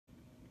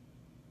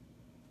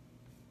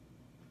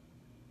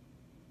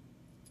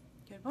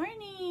Good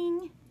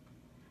morning.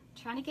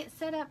 Trying to get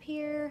set up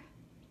here.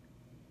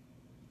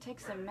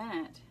 Takes a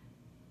minute.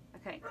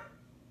 Okay,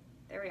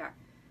 there we are.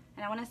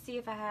 And I want to see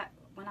if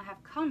when I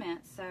have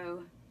comments.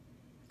 So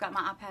I've got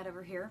my iPad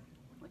over here,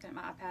 looking at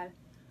my iPad.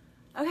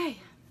 Okay,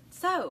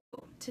 so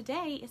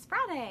today is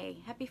Friday.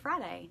 Happy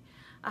Friday.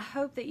 I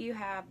hope that you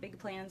have big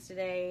plans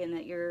today and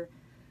that you're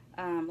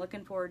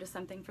looking forward to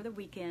something for the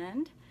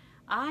weekend.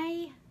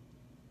 I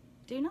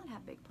do not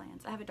have big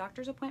plans. I have a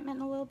doctor's appointment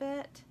in a little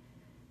bit.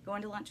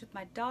 Going to lunch with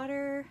my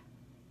daughter.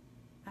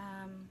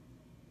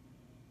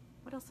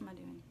 What else am I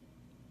doing?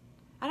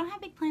 I don't have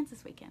big plans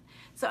this weekend.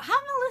 So, hi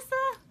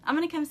Melissa. I'm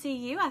going to come see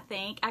you, I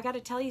think. I got to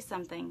tell you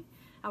something.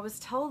 I was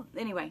told,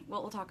 anyway,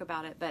 we'll talk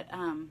about it, but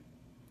I'm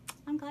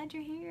glad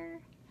you're here.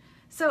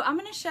 So, I'm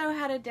going to show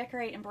how to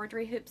decorate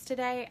embroidery hoops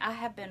today. I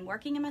have been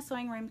working in my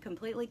sewing room,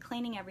 completely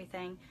cleaning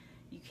everything.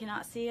 You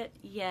cannot see it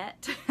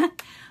yet,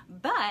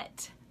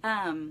 but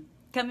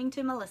coming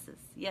to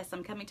Melissa's. Yes,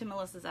 I'm coming to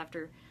Melissa's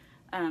after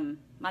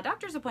my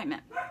doctor's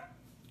appointment.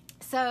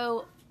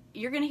 So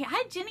you're gonna hear,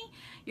 hi Jenny,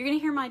 you're gonna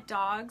hear my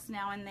dogs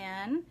now and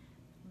then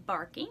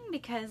barking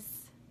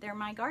because they're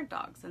my guard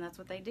dogs and that's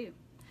what they do.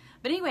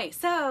 But anyway,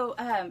 so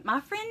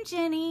my friend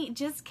Jenny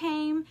just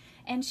came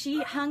and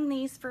she hung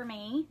these for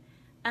me.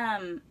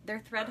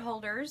 They're thread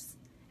holders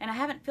and I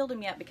haven't filled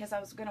them yet because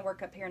I was gonna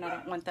work up here and I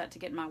don't want that to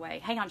get in my way.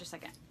 Hang on just a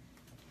second.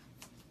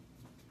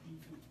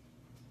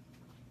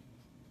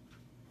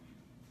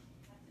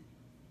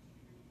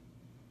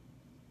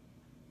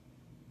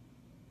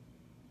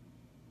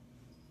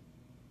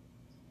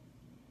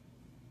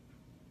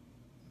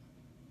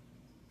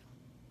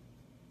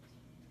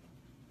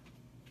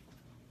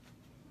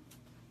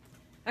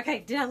 Okay,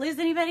 did I lose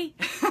anybody?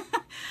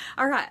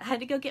 All right, I had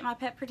to go get my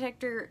pet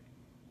corrector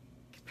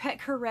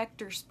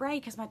spray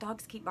because my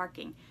dogs keep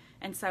barking.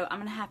 And so I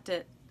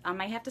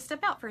may have to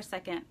step out for a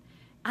second.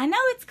 I know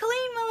it's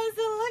clean,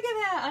 Melissa, look at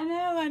that.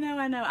 I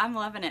know, I'm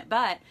loving it.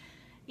 But,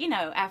 you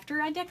know, after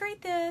I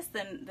decorate this,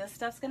 then this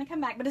stuff's gonna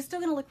come back, but it's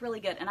still gonna look really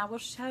good. And I will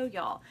show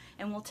y'all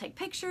and we'll take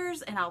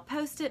pictures and I'll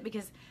post it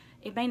because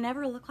it may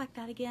never look like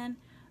that again,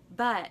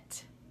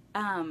 but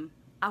I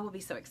will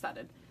be so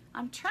excited.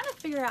 I'm trying to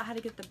figure out how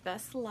to get the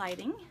best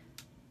lighting.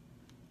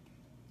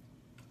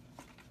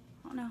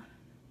 Oh no.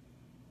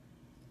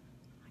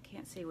 I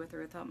can't see with or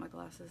without my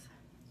glasses.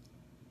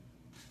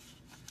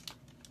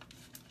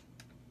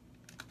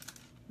 I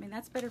mean,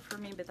 that's better for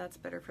me, but that's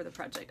better for the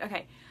project.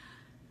 Okay,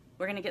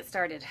 we're gonna get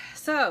started.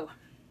 So,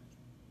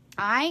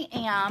 I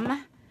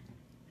am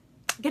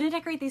gonna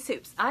decorate these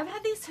hoops. I've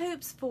had these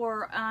hoops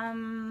for,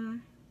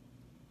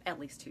 at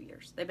least 2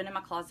 years. They've been in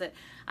my closet.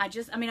 I've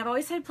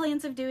always had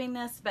plans of doing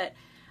this, but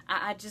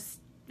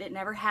it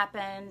never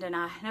happened, and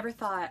I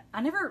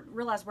never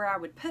realized where I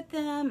would put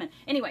them. And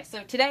anyway,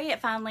 so today it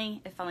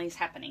finally is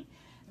happening.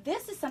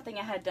 This is something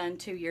I had done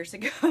 2 years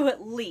ago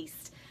at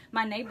least.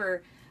 My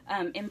neighbor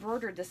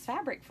embroidered this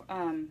fabric,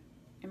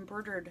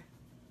 embroidered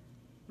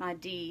my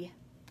D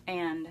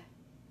and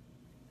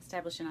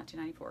established in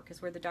 1994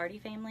 because we're the Darty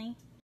family.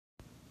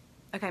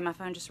 Okay, my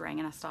phone just rang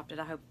and I stopped it.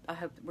 I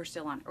hope we're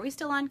still on. Are we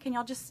still on? Can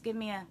y'all just give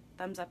me a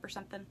thumbs up or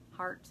something?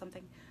 Heart,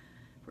 something.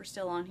 If we're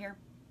still on here.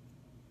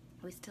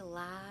 Are we still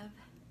live?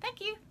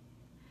 Thank you.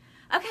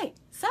 Okay,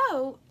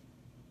 so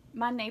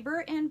my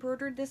neighbor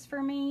embroidered this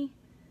for me,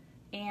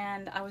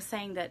 and I was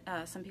saying that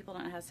some people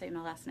don't know how to say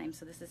my last name,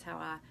 so this is how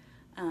I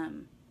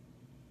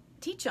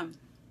teach them.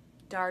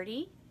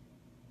 Darty,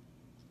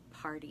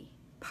 Party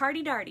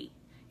Darty,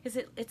 because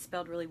it's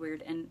spelled really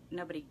weird and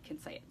nobody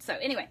can say it. So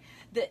anyway,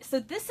 so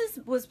this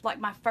was like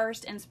my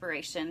first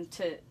inspiration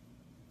to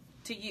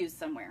use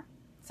somewhere.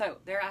 So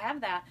there I have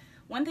that.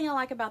 One thing I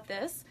like about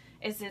this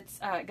is it's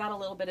got a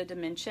little bit of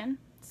dimension,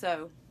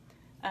 so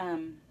I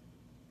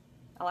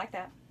like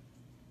that.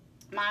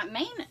 My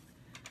main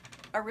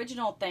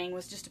original thing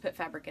was just to put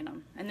fabric in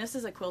them, and this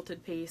is a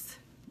quilted piece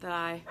that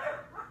I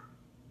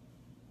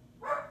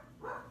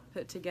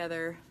put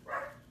together.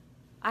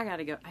 I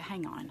gotta go,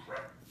 hang on.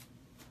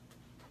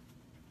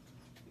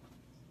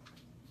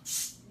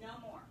 No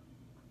more.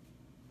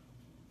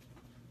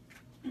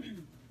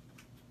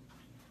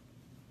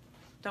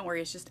 Don't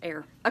worry, it's just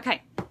air.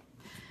 Okay.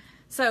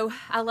 So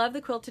I love the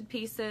quilted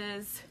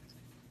pieces,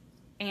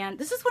 and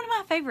this is one of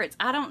my favorites.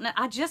 I don't know,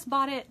 I just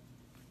bought it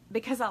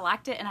because I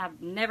liked it and I've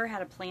never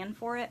had a plan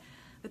for it,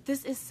 but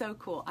this is so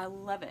cool. I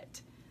love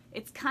it.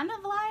 It's kind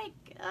of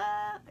like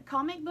a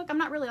comic book. I'm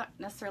not really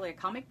necessarily a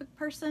comic book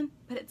person,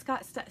 but it's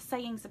got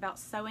sayings about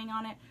sewing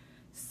on it.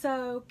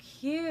 So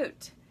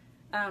cute.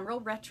 Real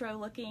retro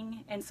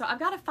looking. And so I've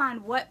got to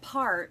find what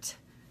part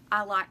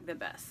I like the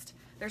best.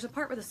 There's a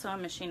part with a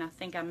sewing machine I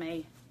think I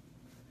may,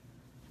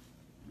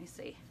 let me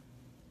see.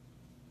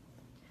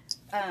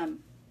 I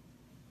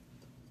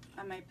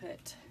may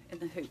put in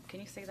the hoop. Can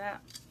you see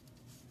that?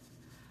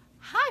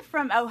 Hi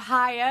from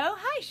Ohio.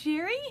 Hi,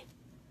 Sherry.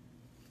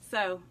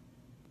 So,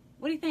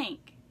 what do you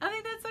think? I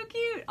think that's so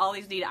cute. All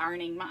these need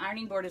ironing. My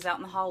ironing board is out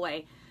in the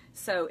hallway,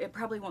 so it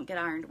probably won't get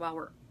ironed while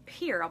we're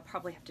here. I'll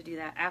probably have to do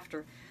that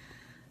after.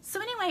 So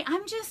anyway,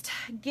 I'm just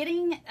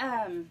getting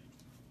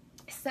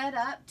set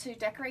up to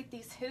decorate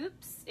these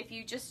hoops. If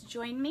you just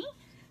join me,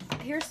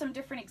 here's some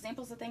different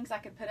examples of things I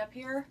could put up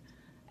here,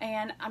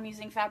 and I'm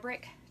using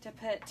fabric to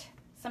put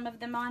some of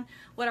them on.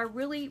 What I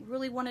really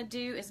want to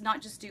do is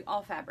not just do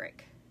all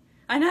fabric.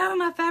 I know,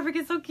 my fabric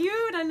is so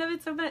cute. I love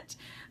it so much.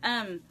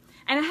 And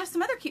I have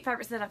some other cute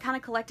fabrics that I've kind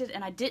of collected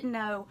and I didn't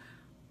know.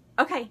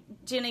 Okay,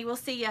 Jenny, we'll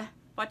see ya.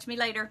 Watch me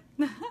later.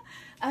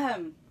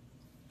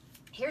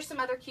 Here's some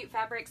other cute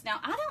fabrics. Now,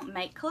 I don't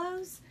make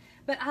clothes,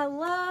 but I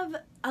love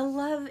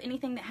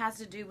anything that has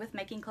to do with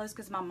making clothes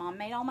because my mom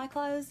made all my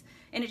clothes,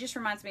 and it just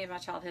reminds me of my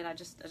childhood. I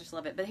just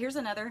love it. But here's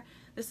another.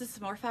 This is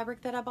some more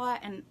fabric that I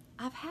bought, and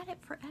I've had it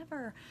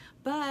forever,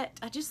 but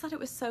I just thought it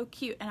was so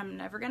cute, and I'm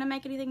never going to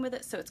make anything with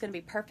it, so it's going to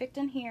be perfect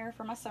in here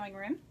for my sewing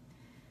room.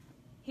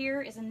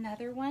 Here is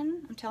another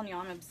one. I'm telling you,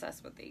 I'm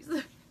obsessed with these.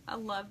 I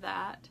love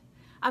that.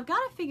 I've got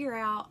to figure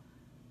out,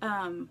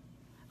 I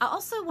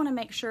also want to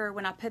make sure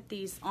when I put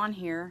these on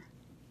here,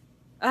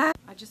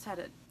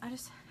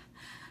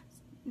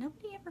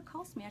 nobody ever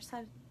calls me.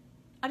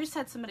 I just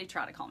had somebody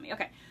try to call me.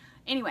 Okay.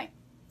 Anyway,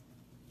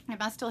 am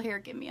I still here?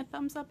 Give me a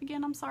thumbs up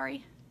again. I'm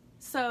sorry.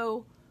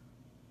 So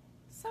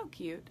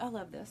cute. I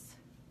love this.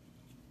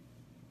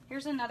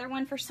 Here's another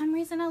one. For some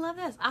reason, I love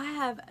this. I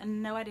have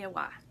no idea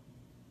why.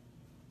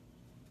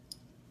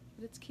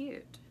 But it's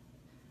cute.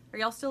 Are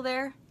y'all still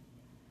there?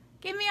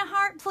 Give me a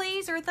heart,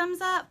 please, or a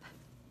thumbs up.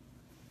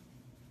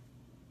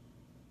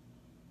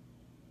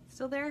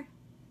 Still there?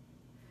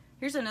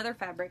 Here's another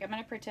fabric. I'm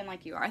going to pretend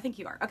like you are. I think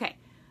you are. Okay.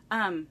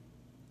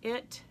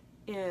 It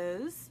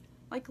is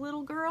like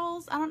little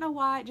girls. I don't know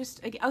why.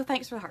 Oh,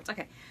 thanks for the hearts.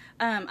 Okay.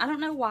 I don't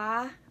know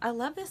why I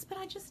love this, but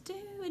I just do.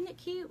 Isn't it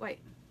cute? Wait.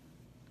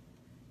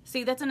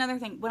 See, that's another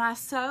thing. When I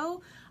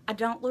sew, I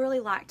don't really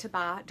like to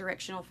buy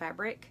directional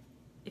fabric.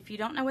 If you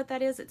don't know what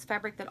that is, it's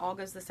fabric that all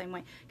goes the same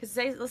way. Because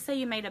let's say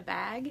you made a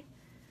bag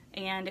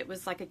and it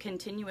was like a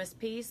continuous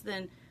piece,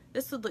 then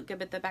this would look good,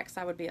 but the back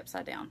side would be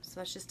upside down. So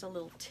that's just a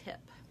little tip.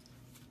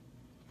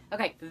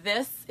 Okay,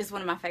 this is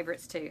one of my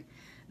favorites too.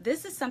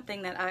 This is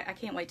something that I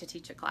can't wait to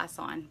teach a class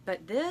on,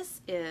 but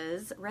this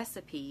is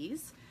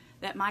recipes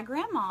that my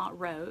grandma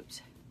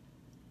wrote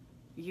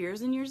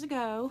years and years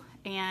ago,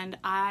 and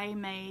I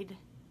made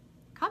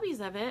copies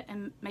of it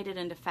and made it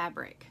into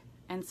fabric.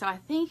 And so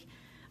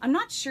I'm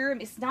not sure,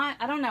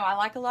 I don't know, I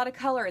like a lot of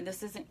color, and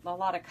this isn't a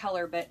lot of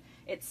color, but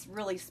it's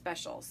really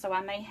special, so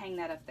I may hang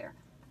that up there.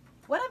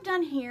 What I've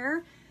done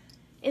here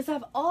is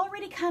I've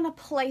already kind of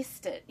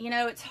placed it. You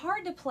know, it's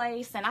hard to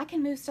place, and I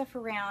can move stuff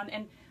around,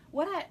 and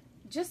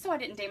just so I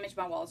didn't damage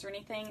my walls or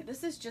anything,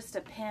 this is just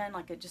a pen,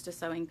 just a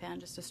sewing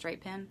pen, just a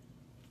straight pen.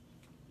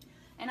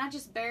 And I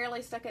just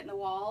barely stuck it in the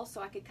wall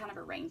so I could kind of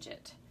arrange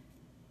it.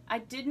 I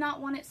did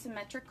not want it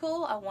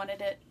symmetrical. I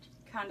wanted it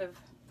kind of,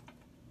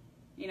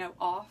 you know,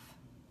 off.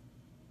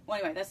 Well,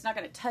 anyway, that's not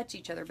going to touch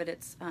each other, but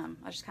it's,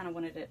 I just kind of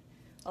wanted it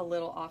a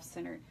little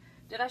off-centered.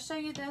 Did I show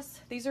you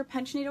this? These are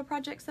punch needle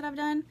projects that I've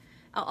done.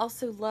 I'll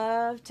also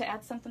love to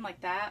add something like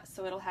that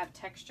so it'll have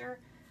texture.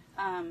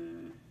 I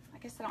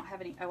guess I don't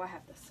have any. Oh, I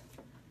have this.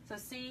 So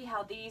see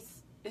how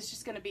these is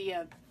just going to be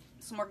a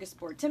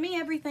smorgasbord. To me,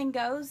 everything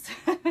goes.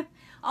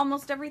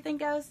 Almost everything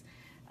goes.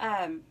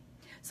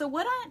 So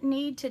what I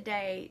need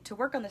today to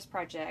work on this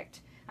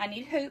project, I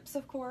need hoops,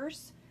 of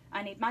course.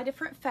 I need my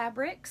different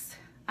fabrics.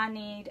 I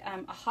need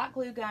a hot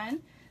glue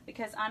gun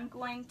because I'm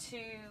going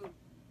to,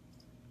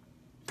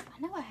 I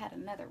know I had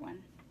another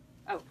one.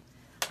 Oh,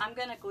 I'm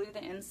going to glue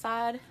the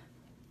inside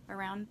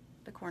around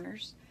the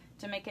corners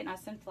to make it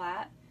nice and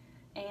flat.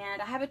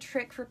 And I have a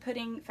trick for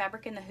putting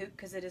fabric in the hoop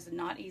because it is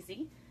not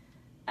easy.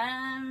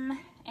 And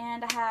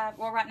I have,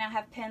 well, right now I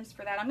have pins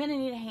for that. I'm going to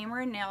need a hammer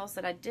and nails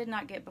that I did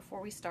not get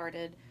before we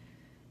started.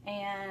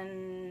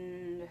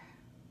 And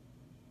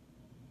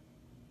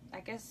I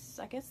guess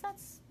that's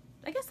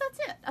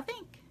it, I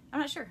think. I'm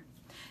not sure.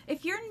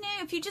 If you're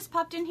new, if you just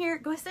popped in here,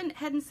 go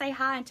ahead and say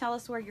hi and tell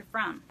us where you're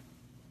from.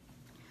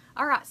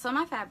 Alright, so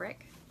my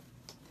fabric.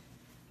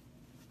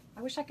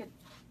 I wish I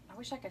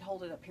could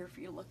hold it up here for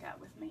you to look at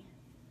with me.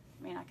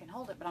 I mean, I can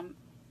hold it, but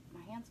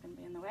my hand's going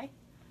to be in the way.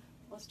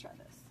 Let's try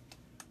this.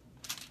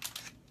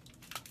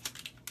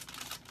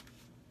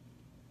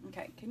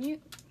 Okay, can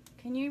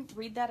you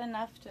read that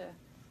enough to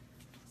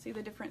see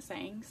the different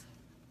sayings?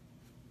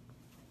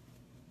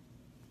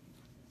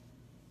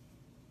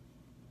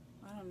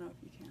 I don't know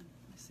if you can.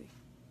 Let's see.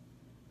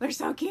 They're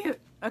so cute.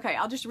 Okay,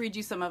 I'll just read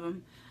you some of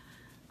them.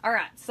 All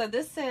right, so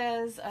this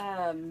says,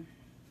 home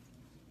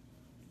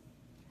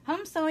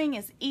sewing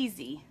is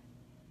easy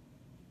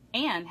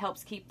and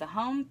helps keep the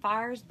home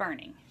fires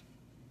burning.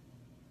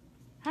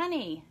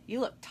 Honey, you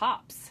look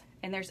tops,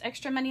 and there's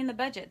extra money in the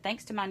budget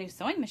thanks to my new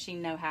sewing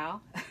machine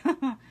know-how.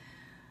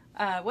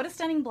 What a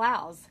stunning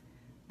blouse.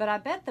 But I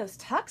bet those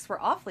tucks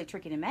were awfully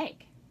tricky to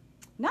make.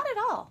 Not at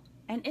all.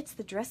 And it's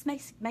the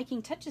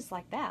dressmaking touches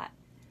like that,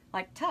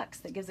 like tucks,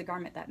 that gives a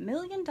garment that $1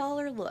 million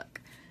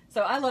look.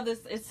 So I love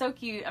this. It's so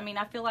cute. I mean,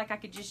 I feel like I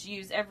could just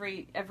use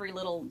every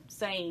little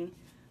saying.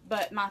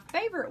 But my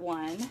favorite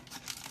one,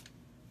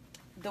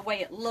 the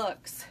way it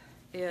looks,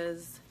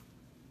 is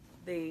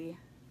the,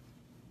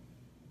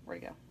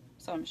 where'd it go?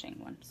 sewing machine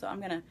one. So I'm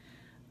gonna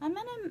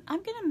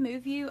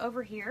move you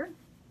over here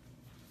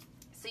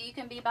so you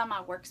can be by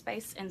my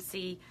workspace and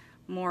see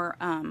more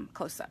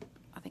close up.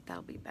 I think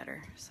that'll be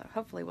better. So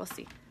hopefully we'll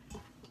see.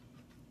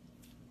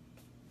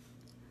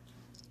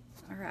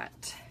 All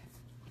right.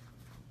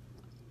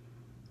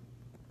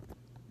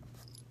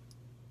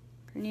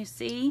 Can you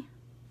see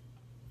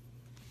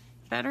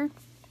better?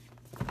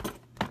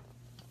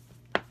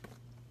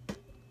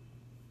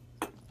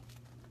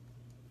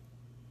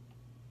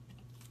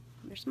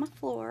 There's my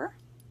floor.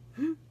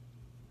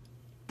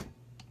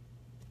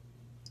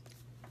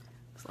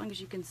 As long as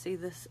you can see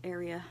this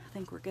area, I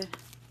think we're good.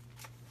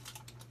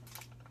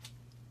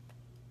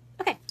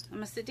 Okay, I'm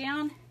gonna sit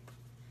down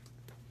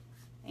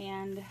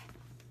and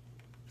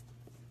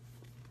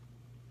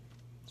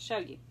show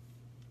you.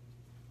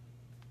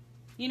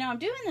 You know, I'm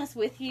doing this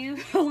with you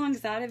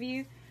alongside of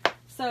you,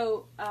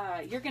 so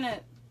you'll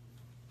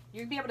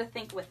be able to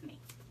think with me.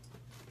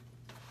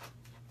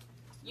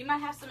 You might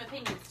have some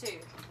opinions too.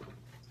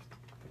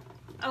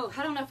 Oh,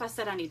 I don't know if I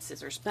said I need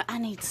scissors, but I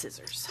need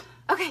scissors.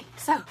 Okay,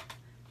 so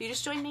you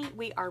just joined me.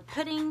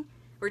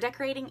 We're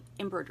decorating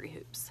embroidery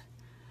hoops.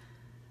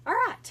 All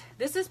right,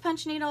 this is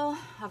punch needle.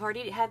 I've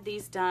already had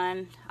these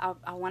done.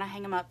 I want to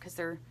hang them up because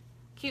they're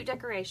cute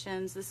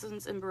decorations. This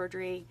one's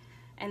embroidery.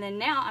 And then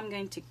now I'm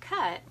going to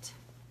cut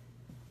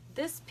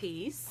this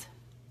piece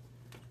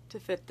to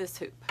fit this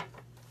hoop.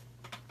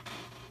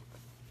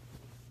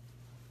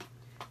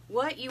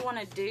 What you want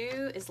to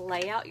do is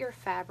lay out your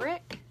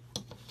fabric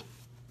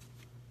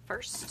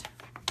first.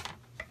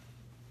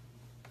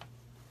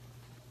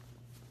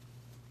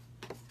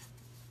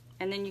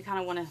 And then you kind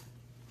of want to,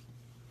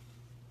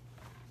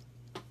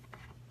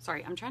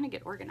 sorry, I'm trying to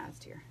get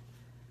organized here.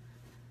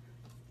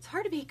 It's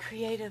hard to be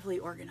creatively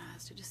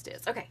organized, it just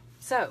is. Okay,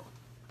 so,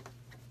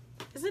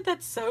 isn't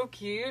that so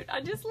cute? I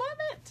just love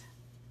it.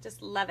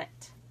 Just love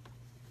it.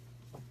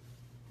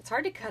 It's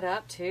hard to cut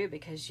up too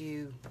because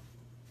you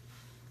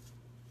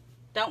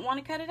don't want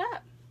to cut it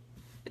up.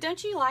 But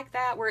don't you like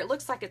that where it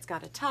looks like it's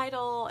got a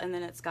title and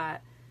then it's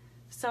got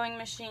sewing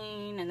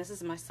machine and this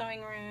is my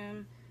sewing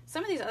room.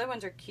 Some of these other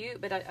ones are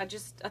cute, but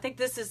I think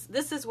this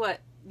is what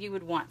you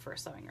would want for a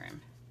sewing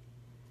room.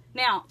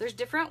 Now, there's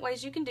different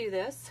ways you can do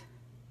this.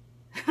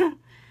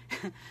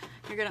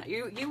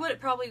 You would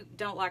probably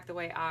don't like the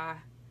way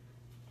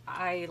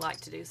I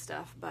like to do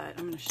stuff, but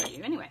I'm going to show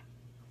you anyway.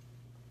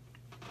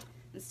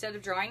 Instead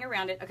of drawing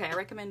around it, okay, I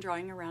recommend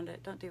drawing around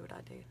it. Don't do what I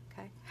do,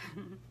 okay?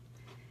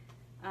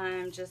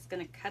 I'm just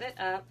going to cut it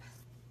up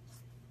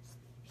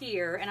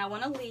here, and I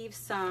want to leave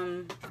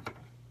some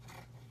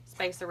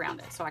space around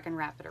it so I can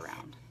wrap it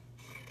around.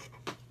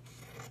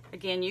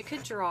 Again, you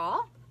could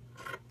draw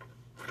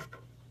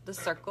the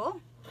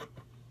circle.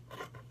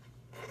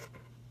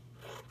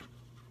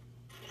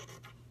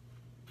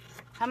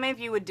 How many of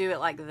you would do it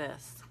like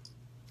this?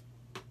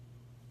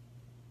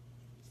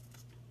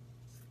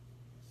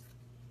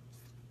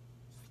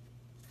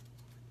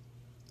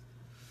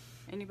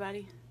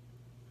 Anybody?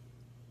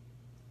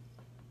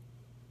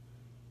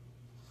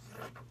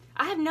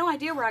 I have no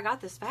idea where I got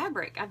this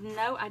fabric. I have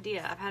no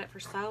idea. I've had it for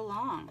so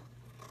long.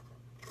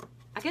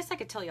 I guess I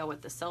could tell y'all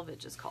what the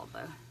selvage is called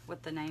though,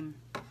 what the name.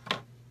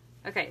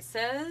 Okay, it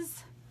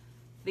says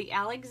the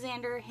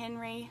Alexander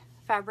Henry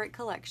Fabric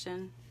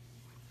Collection.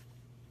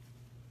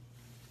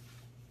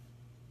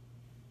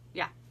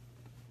 Yeah,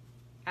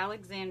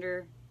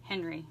 Alexander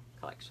Henry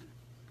Collection.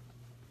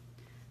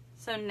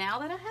 So now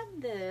that I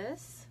have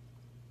this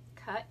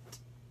cut,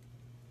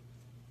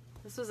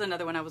 this was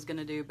another one I was going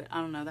to do, but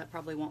I don't know, that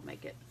probably won't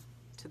make it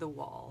to the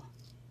wall.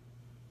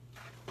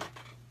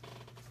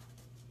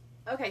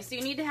 Okay, so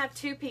you need to have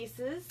two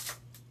pieces.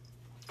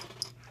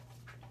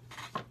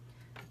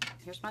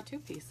 Here's my two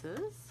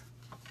pieces.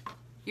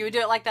 You would do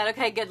it like that.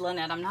 Okay, good,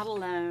 Lynette. I'm not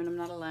alone. I'm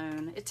not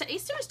alone. It's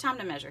too much time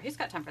to measure. Who's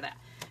got time for that?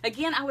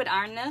 Again, I would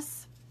iron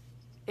this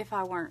if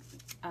I weren't,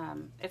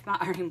 if my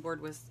ironing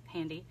board was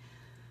handy.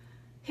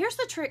 Here's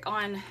the trick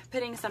on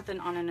putting something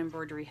on an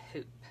embroidery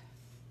hoop.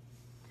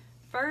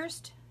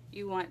 First,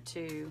 you want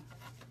to,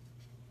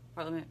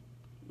 or let me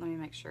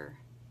make sure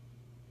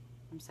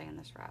I'm saying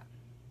this right.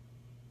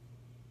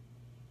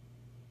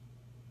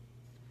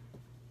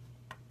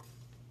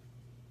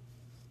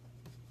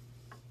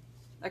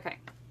 Okay.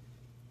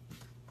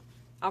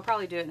 I'll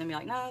probably do it and then be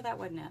like, no, that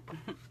wasn't it.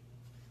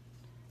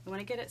 You want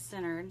to get it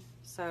centered,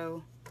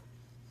 so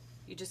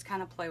you just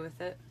kind of play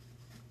with it.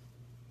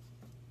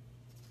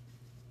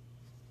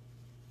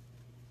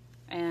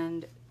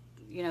 And,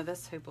 you know,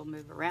 this hoop will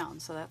move around,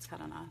 so that's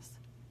kind of nice.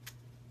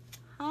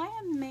 Hi,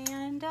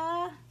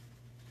 Amanda.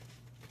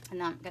 And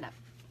now I'm going to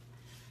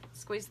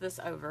squeeze this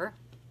over.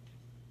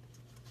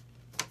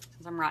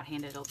 Since I'm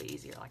right-handed, it'll be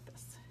easier like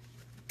this.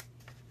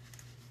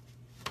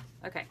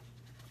 Okay.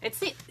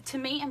 To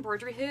me,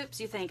 embroidery hoops,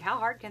 you think, how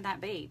hard can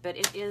that be? But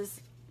it is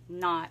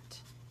not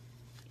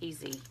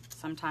easy.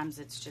 Sometimes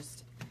it's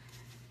just,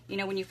 you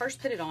know, when you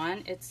first put it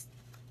on, it's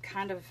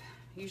kind of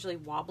usually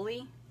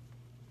wobbly.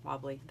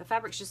 The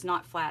fabric's just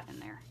not flat in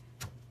there.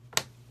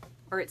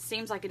 or it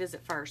seems like it is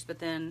at first, but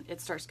then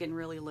it starts getting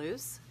really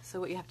loose. So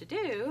what you have to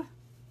do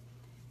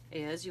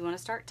is you want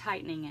to start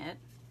tightening it.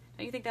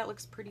 Don't you think that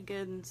looks pretty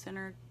good and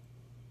centered?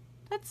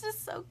 That's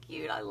just so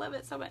cute. I love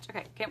it so much.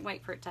 Okay, can't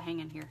wait for it to hang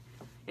in here.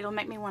 It'll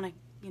make me want to,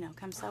 you know,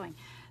 come sewing.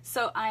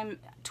 So I'm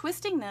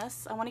twisting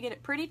this. I want to get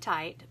it pretty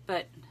tight,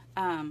 but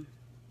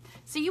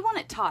so you want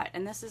it taut,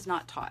 and this is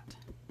not taut.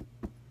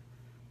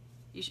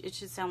 It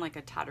should sound like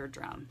a tighter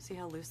drum. See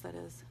how loose that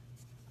is?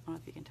 I don't know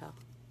if you can tell.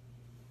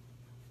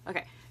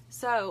 Okay,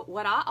 so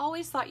what I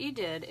always thought you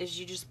did is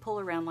you just pull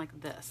around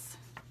like this,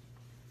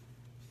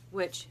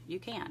 which you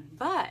can,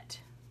 but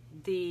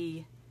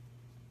the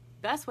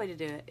best way to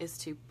do it is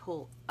to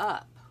pull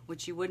up,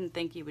 which you wouldn't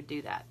think you would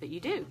do that, but you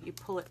do. You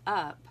pull it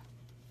up.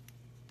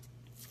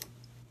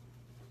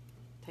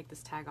 Take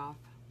this tag off.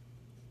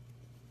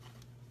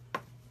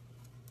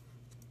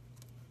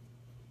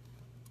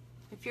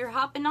 If you're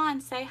hopping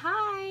on, say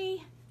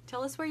hi.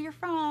 Tell us where you're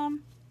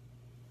from.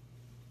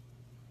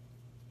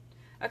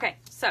 Okay,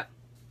 so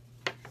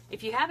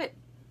if you have it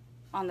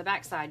on the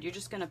back side, you're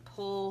just going to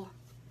pull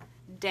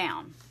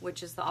down,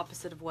 which is the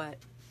opposite of what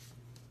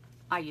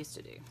I used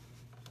to do.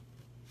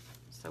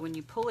 So when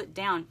you pull it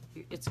down,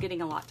 it's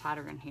getting a lot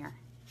tighter in here.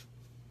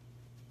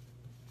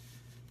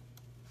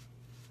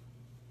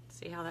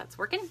 See how that's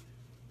working?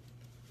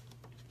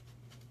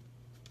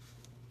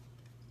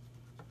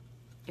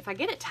 If I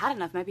get it tight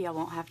enough, maybe I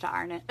won't have to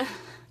iron it.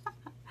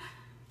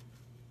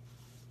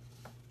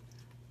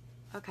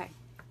 Okay,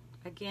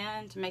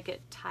 again, to make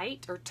it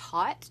tight or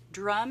taut,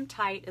 drum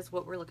tight is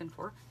what we're looking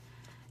for,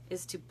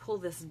 is to pull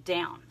this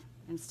down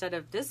instead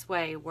of this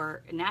way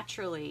where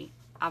naturally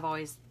I've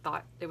always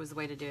thought it was the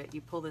way to do it. You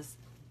pull this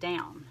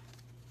down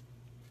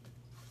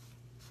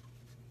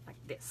like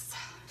this.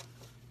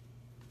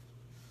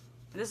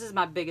 This is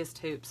my biggest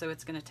hoop, so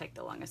it's going to take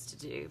the longest to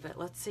do, but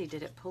let's see,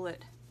 did it pull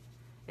it?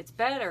 It's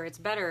better, it's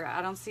better.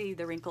 I don't see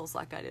the wrinkles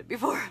like I did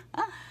before.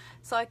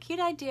 So a cute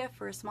idea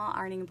for a small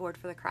ironing board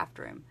for the craft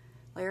room.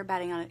 Layer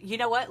batting on it. You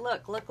know what?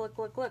 Look, look, look,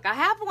 look, look. I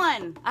have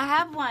one. I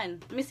have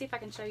one. Let me see if I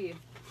can show you.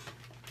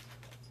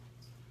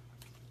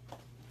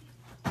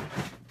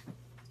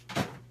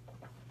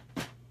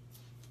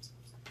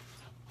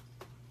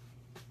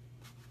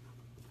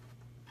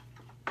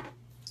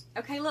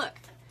 Okay, look.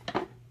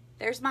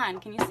 There's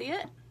mine. Can you see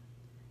it?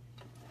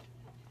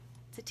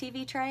 It's a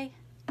TV tray.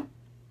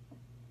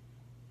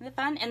 Isn't it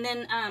fun? And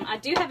then I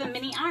do have a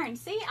mini iron.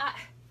 See,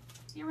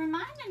 you're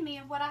reminding me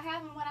of what I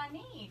have and what I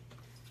need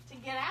to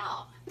get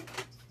out.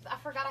 I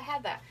forgot I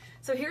had that.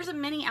 So here's a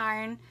mini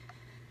iron,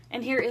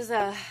 and here is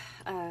a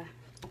what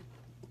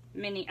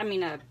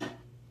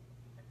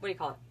do you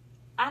call it?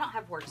 I don't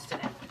have words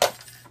today.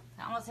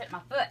 I almost hit my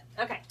foot.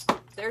 Okay,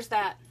 there's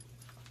that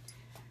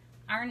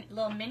iron,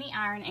 little mini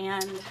iron,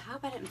 and I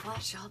hope I didn't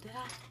flash y'all, did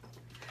I?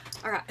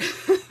 All right.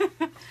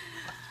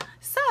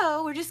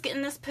 So we're just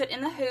getting this put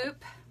in the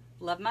hoop.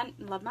 Love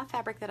my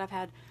fabric that I've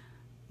had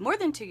more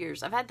than 2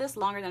 years. I've had this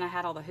longer than I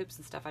had all the hoops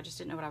and stuff. I just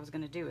didn't know what I was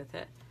going to do with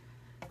it.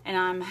 And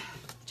I'm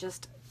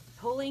just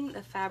pulling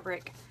the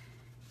fabric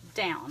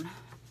down.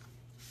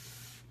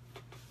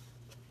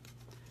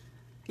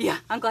 Yeah,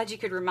 I'm glad you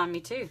could remind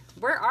me too.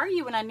 Where are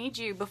you when I need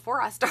you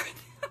before I start?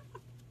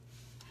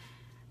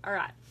 All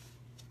right.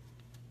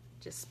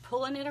 Just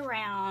pulling it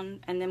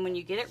around, and then when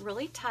you get it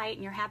really tight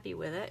and you're happy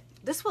with it,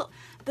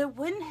 the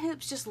wooden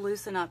hoops just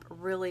loosen up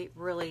really,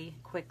 really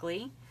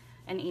quickly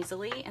and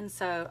easily. And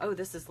so, oh,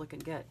 this is looking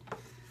good.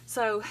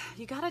 So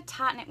you got to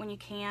tighten it when you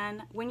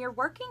can. When you're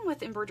working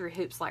with embroidery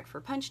hoops, like for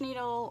punch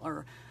needle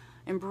or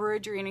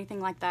embroidery,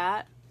 anything like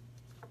that.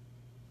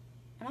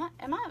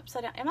 Am I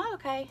upside down? Am I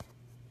okay?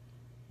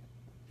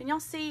 Can y'all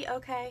see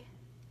okay?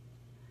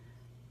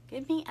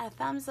 Give me a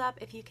thumbs up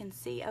if you can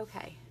see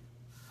okay.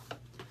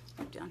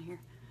 Down here.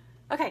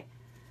 Okay.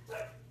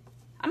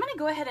 I'm going to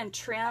go ahead and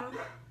trim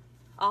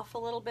off a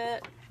little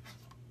bit.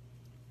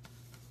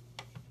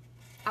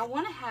 I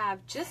want to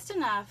have just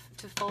enough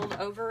to fold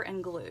over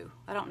and glue.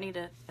 I don't need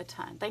a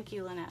ton. Thank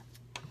you, Lynette.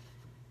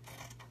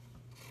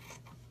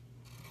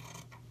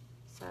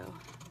 So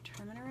I'm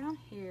trimming around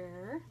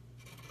here.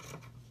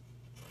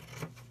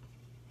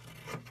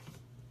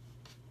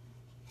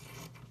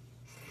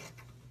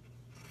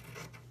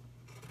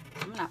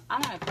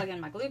 I'm gonna plug in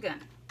my glue gun.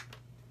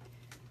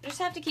 I just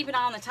have to keep it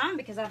on the time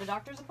because I have a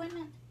doctor's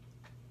appointment.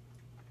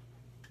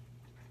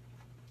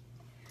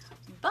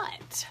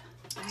 But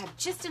I have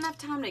just enough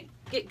time to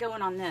get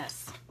going on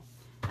this.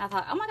 And I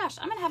thought, oh my gosh,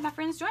 I'm going to have my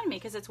friends join me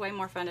because it's way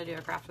more fun to do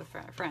a craft with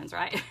friends,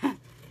 right?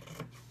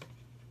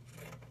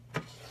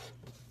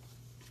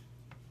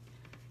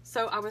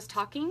 So I was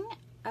talking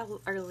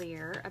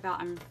earlier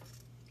about,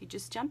 if you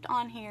just jumped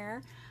on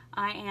here,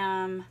 I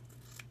am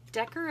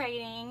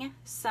decorating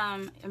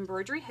some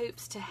embroidery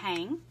hoops to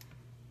hang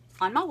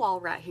on my wall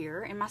right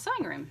here in my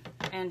sewing room.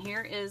 And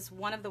here is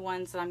one of the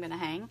ones that I'm going to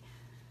hang.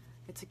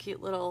 It's a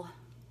cute little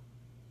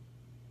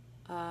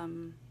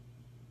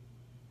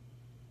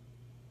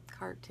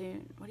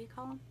cartoon. What do you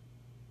call them?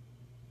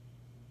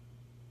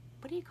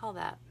 What do you call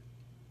that?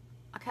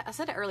 I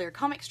said it earlier.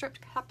 Comic strip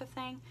type of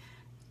thing.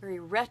 very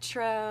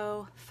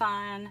retro,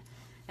 fun.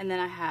 And then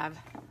I have,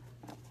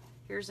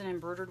 here's an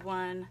embroidered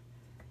one,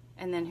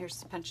 and then here's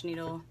the punch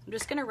needle. I'm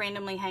just gonna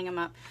randomly hang them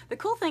up. The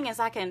cool thing is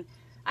I can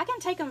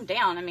take them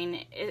down. I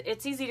mean,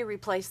 it's easy to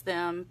replace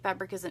them.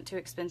 Fabric isn't too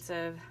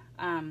expensive.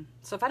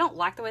 So if I don't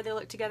like the way they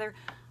look together,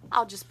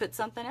 I'll just put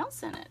something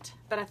else in it.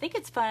 But I think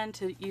it's fun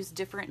to use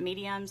different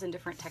mediums and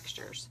different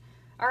textures.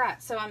 All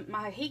right, so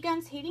my heat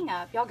gun's heating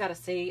up. Y'all gotta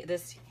see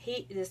this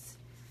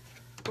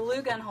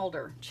glue gun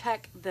holder.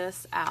 Check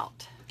this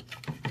out.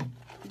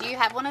 Do you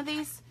have one of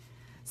these?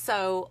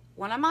 So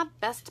one of my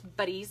best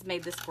buddies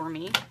made this for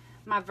me.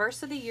 My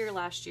verse of the year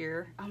last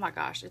year. Oh my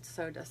gosh, it's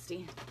so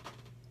dusty.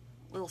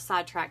 Little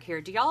sidetrack here.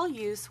 Do y'all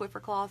use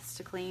Swiffer cloths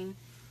to clean?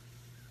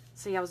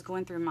 See, I was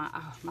going through my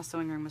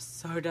sewing room was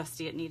so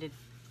dusty. It needed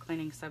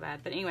cleaning so bad.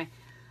 But anyway,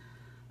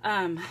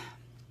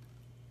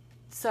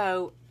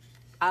 so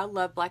I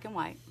love black and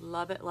white.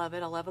 Love it, love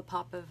it. I love a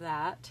pop of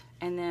that.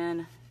 And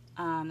then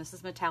this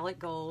is metallic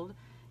gold.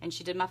 And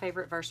she did my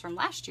favorite verse from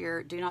last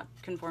year, do not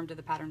conform to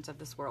the patterns of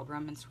this world,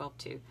 Romans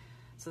 12:2.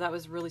 So that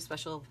was really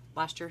special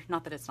last year.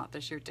 Not that it's not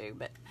this year too,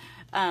 but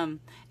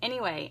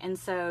anyway. And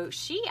so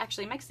she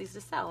actually makes these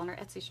to sell on her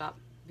Etsy shop.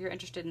 If you're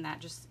interested in that,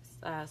 just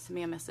send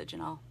me a message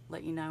and I'll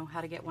let you know how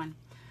to get one.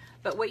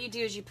 But what you do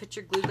is you put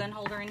your glue gun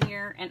holder in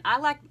here. And I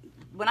like,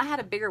 when I had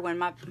a bigger one,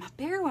 my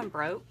bigger one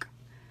broke.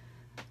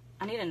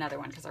 I need another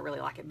one because I really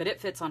like it, but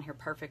it fits on here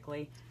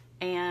perfectly.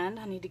 And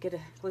I need to get a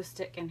glue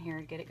stick in here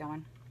to get it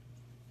going.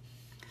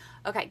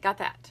 Okay, got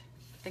that.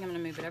 I think I'm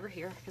gonna move it over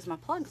here because my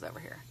plug's over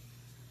here.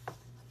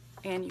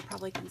 And you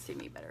probably can see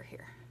me better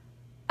here.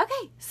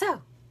 Okay,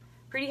 so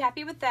pretty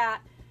happy with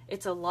that.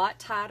 It's a lot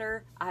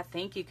tighter. I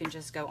think you can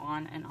just go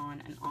on and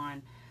on and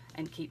on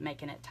and keep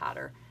making it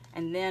tighter.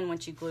 And then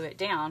once you glue it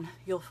down,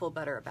 you'll feel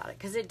better about it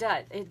because it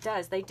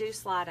does. They do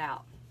slide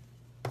out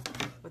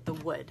with the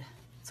wood.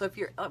 So if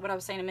you're, what I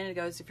was saying a minute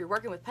ago is if you're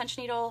working with punch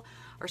needle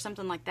or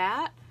something like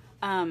that,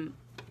 I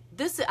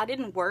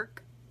didn't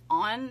work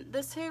on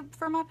this hoop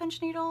for my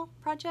punch needle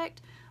project,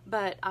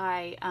 but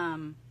I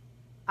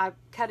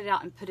cut it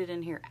out and put it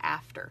in here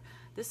after.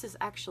 This is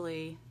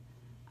actually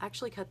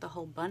cut the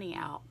whole bunny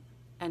out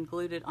and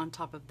glued it on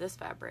top of this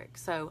fabric.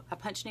 So I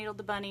punch needled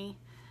the bunny,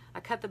 I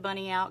cut the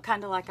bunny out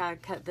kind of like I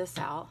cut this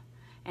out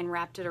and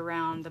wrapped it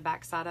around the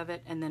back side of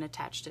it and then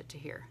attached it to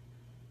here.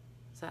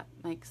 Does that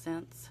make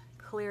sense?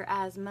 Clear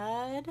as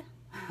mud.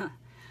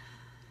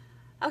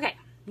 Okay,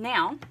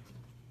 now,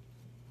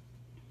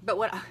 but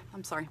what I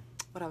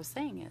was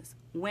saying is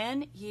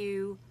when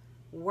you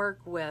work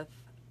with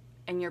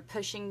and you're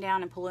pushing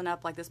down and pulling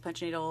up like this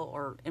punch needle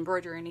or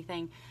embroidery or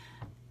anything,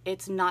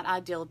 it's not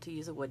ideal to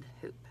use a wood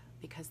hoop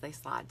because they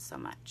slide so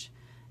much.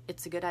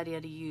 It's a good idea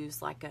to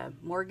use like a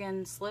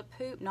Morgan slip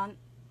hoop,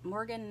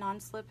 Morgan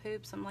non-slip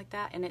hoop, something like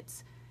that, and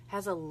it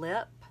has a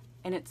lip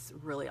and it's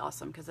really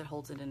awesome because it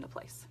holds it into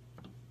place.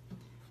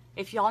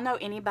 If y'all know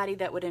anybody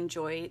that would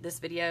enjoy this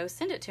video,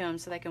 send it to them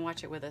so they can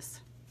watch it with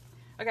us.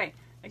 Okay,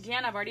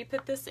 again, I've already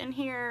put this in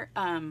here.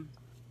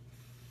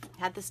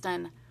 Had this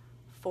done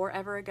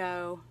forever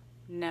ago,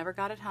 never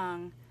got it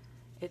hung.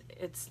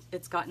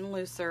 It's gotten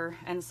looser,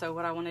 and so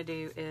what I want to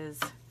do is,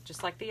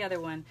 just like the other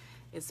one,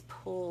 is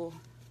pull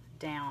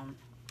down.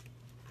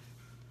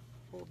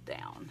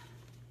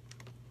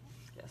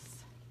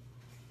 Yes.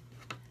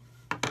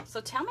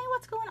 So tell me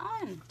what's going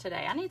on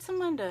today. I need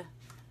someone to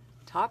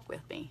talk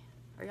with me.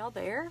 Are y'all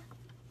there?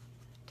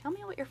 Tell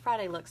me what your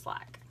Friday looks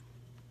like.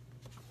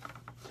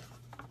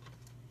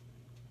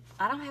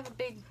 I don't have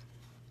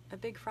a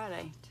big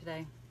Friday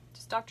today.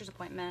 Just doctor's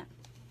appointment.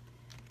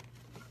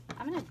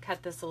 I'm going to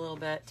cut this a little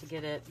bit to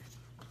get it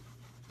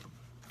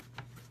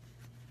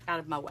out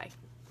of my way.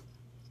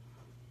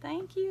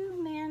 Thank you,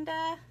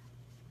 Amanda.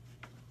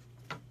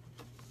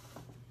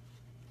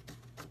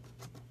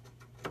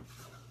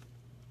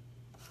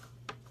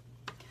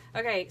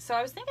 Okay, so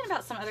I was thinking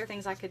about some other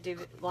things I could do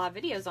live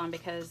videos on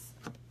because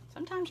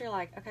sometimes you're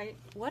like, okay,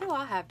 what do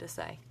I have to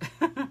say?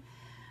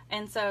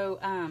 And so,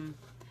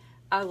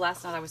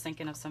 last night I was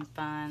thinking of some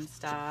fun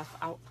stuff.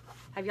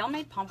 Have y'all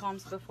made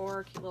pom-poms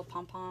before? Cute little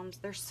pom-poms.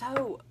 They're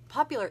so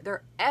popular.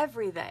 They're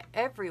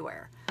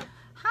everywhere.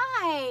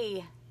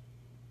 Hi.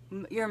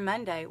 Your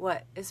Monday.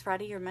 What? Is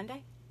Friday your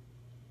Monday?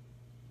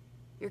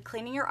 You're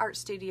cleaning your art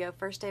studio.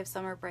 First day of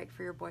summer break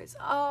for your boys.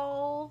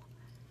 Oh.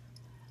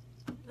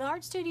 The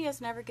art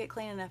studios never get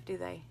clean enough, do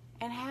they?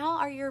 And how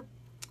are your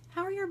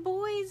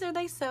boys? Are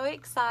they so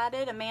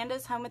excited?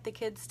 Amanda's home with the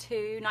kids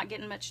too, not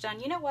getting much done.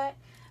 You know what?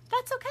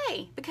 That's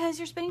okay because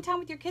you're spending time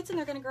with your kids and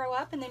they're going to grow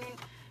up and then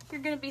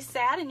you're going to be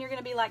sad and you're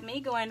going to be like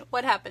me going,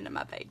 what happened to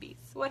my babies?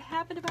 What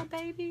happened to my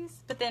babies?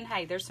 But then,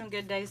 hey, there's some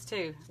good days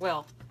too.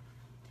 Well,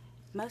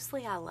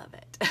 mostly I love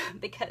it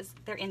because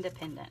they're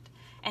independent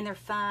and they're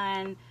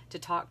fun to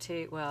talk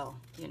to. Well,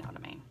 you know what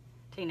I mean.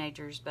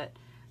 Teenagers, but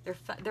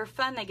they're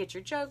fun. They get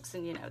your jokes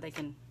and, you know, they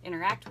can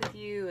interact with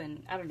you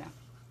and I don't know.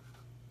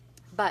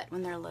 But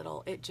when they're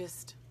little, it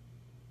just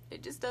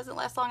doesn't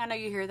last long. I know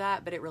you hear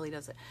that, but it really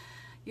doesn't.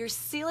 You're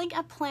sealing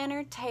a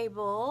planner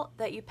table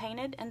that you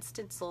painted and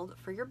stenciled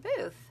for your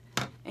booth.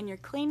 and you're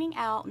cleaning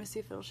out, let me see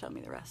if it'll show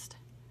me the rest.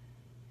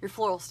 Your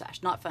floral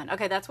stash, not fun.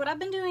 Okay, that's what I've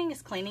been doing,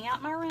 is cleaning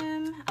out my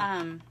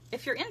room.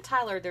 If you're in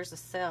Tyler, there's a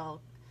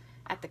sale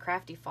at the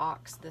Crafty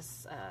Fox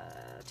this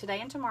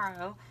today and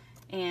tomorrow,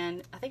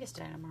 and I think it's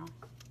today and tomorrow.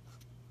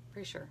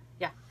 Pretty sure,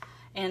 yeah.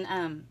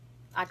 And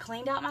I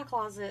cleaned out my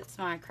closets,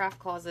 my craft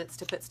closets,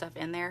 to put stuff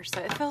in there. So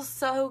it feels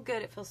so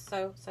good. It feels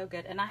so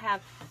good. And I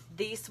have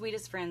the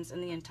sweetest friends in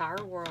the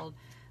entire world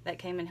that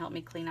came and helped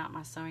me clean out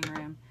my sewing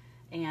room.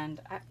 And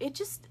it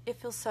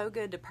feels so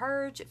good to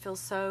purge. It feels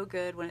so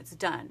good when it's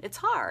done. It's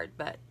hard,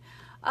 but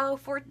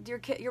for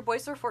your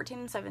boys are 14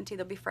 and 17.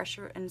 They'll be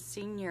freshman and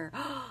senior.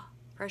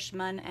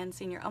 Freshman and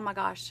senior. Oh my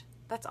gosh,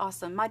 that's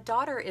awesome. My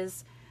daughter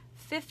is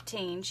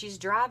 15. She's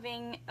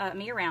driving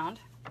me around,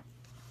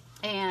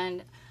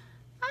 and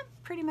I'm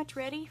pretty much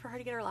ready for her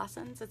to get her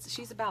license.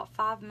 She's about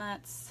 5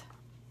 months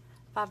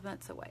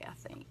away, I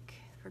think,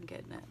 from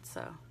getting it.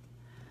 So,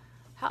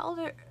 how old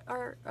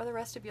are the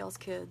rest of y'all's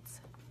kids?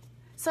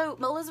 So,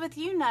 Elizabeth,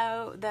 you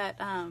know that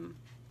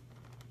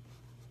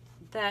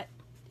that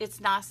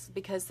it's nice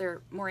because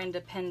they're more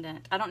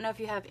independent. I don't know if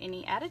you have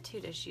any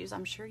attitude issues.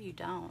 I'm sure you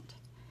don't.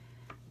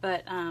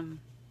 But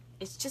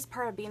it's just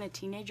part of being a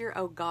teenager.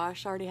 Oh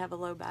gosh, I already have a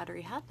low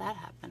battery. How'd that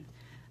happen?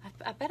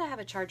 I bet I have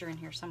a charger in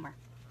here somewhere.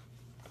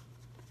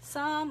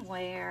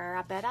 Somewhere,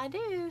 I bet I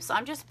do. So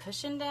I'm just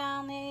pushing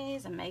down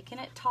these and making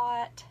it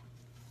taut.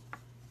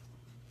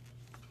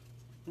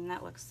 And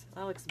that looks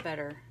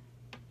better.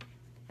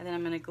 And then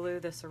I'm going to glue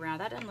this around.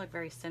 That doesn't look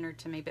very centered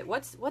to me. But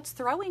what's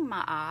throwing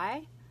my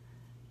eye?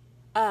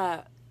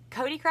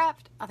 Cody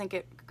Craft. I think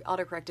it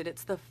auto-corrected.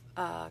 It's the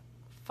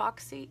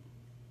Foxy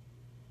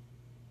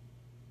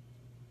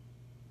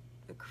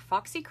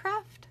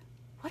Craft?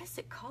 What is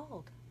it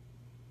called?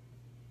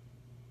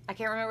 I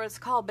can't remember what it's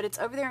called, but it's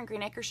over there in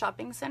Green Acre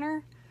Shopping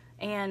Center.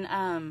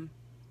 And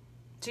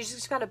so she's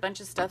just got a bunch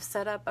of stuff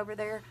set up over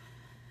there.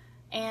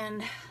 And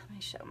let me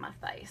show my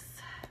face.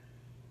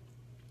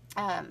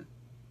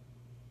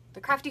 The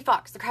Crafty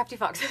Fox.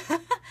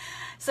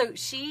 So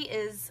she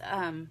is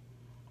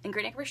in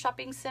Green Acre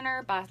Shopping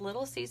Center by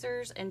Little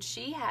Caesars, and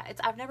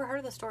I've never heard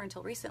of the store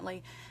until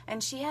recently,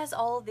 and she has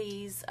all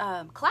these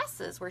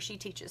classes where she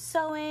teaches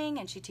sewing,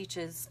 and she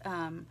teaches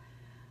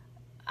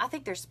I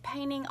think there's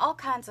painting, all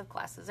kinds of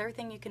classes,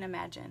 everything you can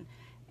imagine.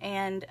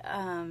 And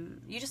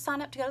you just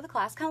sign up to go to the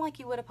class, kind of like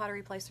you would a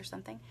pottery place or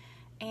something,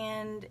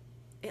 and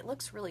it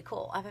looks really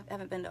cool. I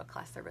haven't been to a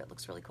class there, but it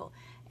looks really cool.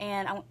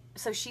 And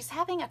so she's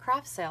having a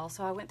craft sale,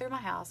 so I went through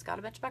my house, got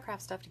a bunch of my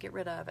craft stuff to get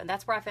rid of, and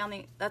that's when I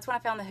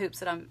found the hoops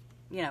that I'm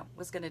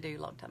was going to do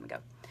a long time ago.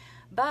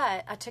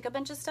 But I took a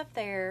bunch of stuff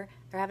there.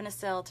 They're having a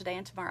sale today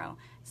and tomorrow.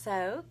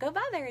 So go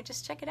by there and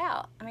just check it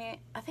out. I mean,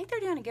 I think they're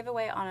doing a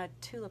giveaway on a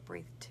tulip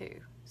wreath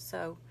too.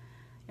 So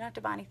you don't have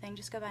to buy anything.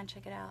 Just go by and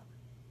check it out.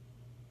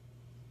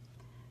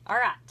 All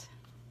right.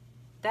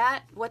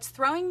 What's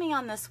throwing me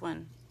on this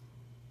one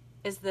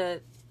is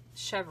the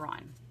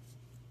chevron.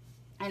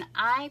 And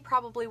I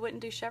probably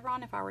wouldn't do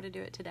chevron if I were to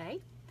do it today.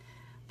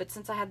 But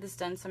since I had this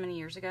done so many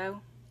years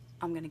ago,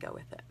 I'm going to go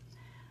with it.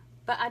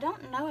 But I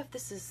don't know if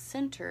this is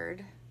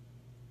centered.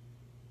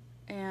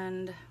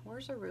 And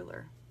where's a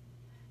ruler?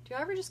 Do you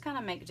ever just kind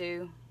of make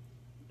do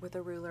with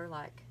a ruler,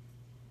 like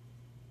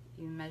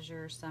you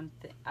measure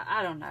something?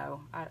 I don't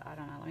know. I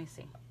don't know. Let me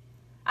see.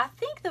 I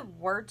think the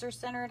words are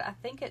centered. I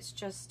think it's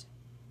just,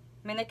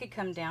 I mean, they could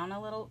come down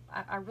a little.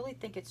 I really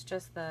think it's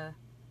just the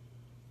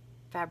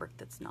fabric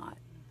that's not.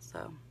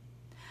 So,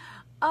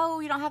 oh,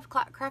 you don't have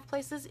craft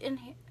places in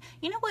here?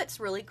 You know what's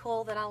really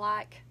cool that I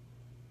like?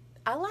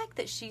 I like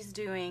that she's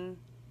doing,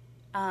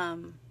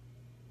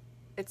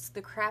 it's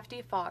the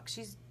Crafty Fox.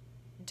 She's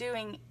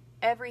doing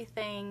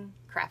everything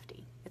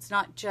crafty. It's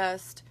not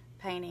just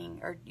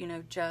painting or,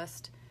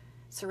 just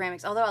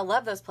ceramics, although I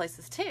love those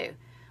places too.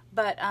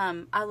 But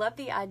I love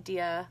the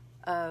idea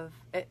of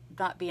it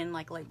not being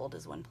like labeled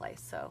as one place.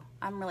 So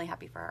I'm really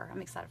happy for her.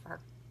 I'm excited for her.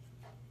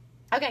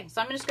 Okay,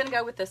 so I'm just going to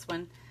go with this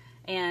one.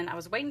 And I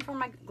was waiting for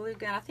my glue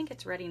gun. I think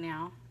it's ready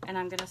now. And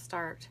I'm going to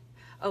start.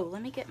 Oh,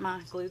 let me get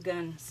my glue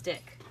gun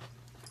stick.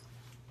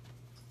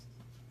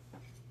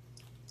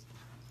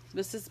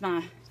 This is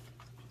what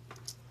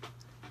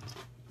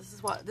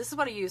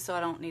I use, so I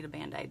don't need a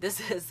Band-Aid.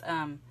 This is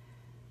a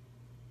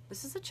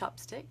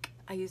chopstick.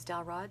 I use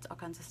dowel rods, all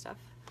kinds of stuff,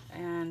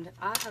 and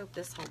I hope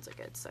this holds it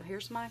good. So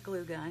here's my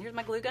glue gun. Here's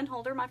my glue gun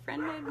holder my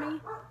friend made me.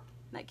 Isn't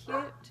that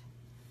cute?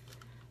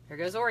 Here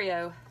goes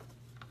Oreo.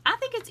 I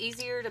think it's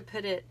easier to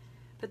put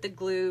the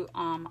glue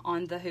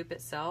on the hoop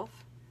itself.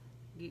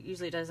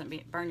 Usually it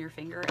doesn't burn your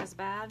finger as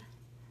bad.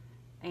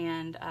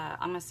 And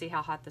I'm going to see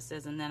how hot this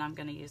is, and then I'm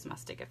going to use my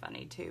stick if I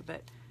need to.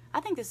 But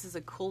I think this is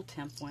a cool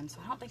temp one, so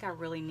I don't think I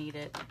really need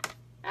it.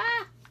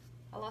 Ah!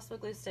 I lost my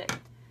glue stick.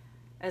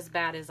 As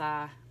bad as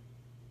I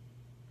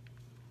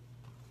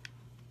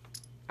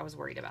was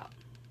worried about.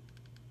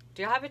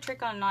 Do y'all have a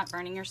trick on not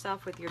burning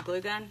yourself with your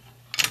glue gun?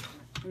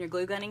 When you're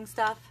glue gunning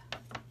stuff?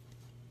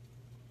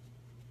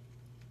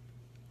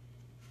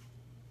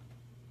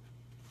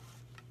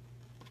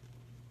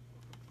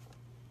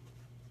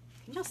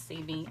 Can y'all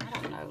see me? I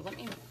don't know.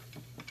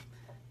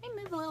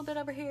 little bit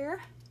over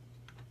here.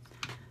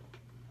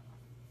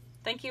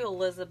 Thank you,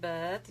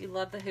 Elizabeth. You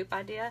love the hoop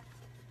idea.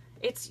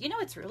 It's, you know,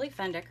 it's really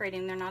fun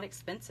decorating. They're not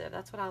expensive.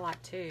 That's what I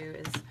like too,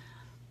 is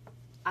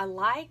I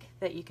like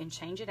that you can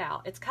change it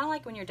out. It's kind of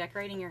like when you're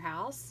decorating your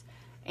house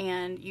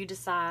and you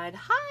decide,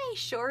 hi,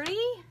 Shorty.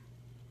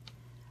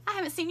 I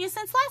haven't seen you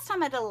since last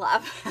time I did a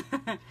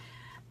live.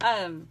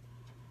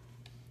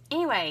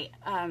 Anyway,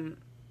 let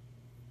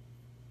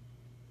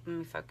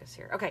me focus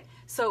here. Okay,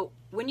 so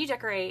when you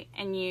decorate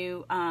and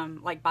you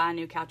like buy a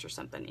new couch or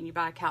something, and you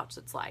buy a couch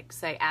that's like,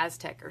 say,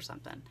 Aztec or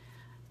something.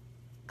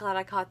 Glad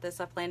I caught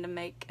this. I plan to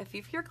make a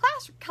few for your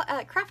class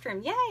craft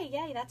room. Yay,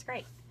 yay, that's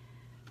great.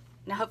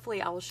 Now,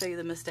 hopefully I will show you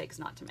the mistakes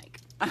not to make.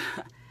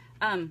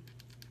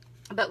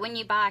 But when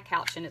you buy a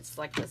couch and it's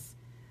like this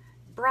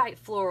bright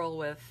floral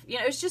with, you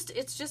know, it's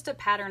just a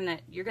pattern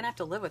that you're going to have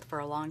to live with for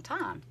a long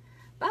time.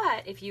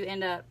 But if you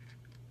end up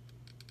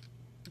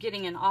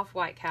getting an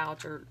off-white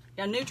couch or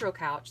a neutral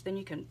couch, then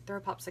you can throw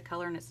pops of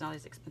color and it's not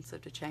as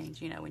expensive to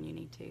change, you know, when you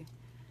need to.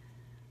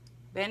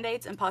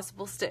 Band-Aids and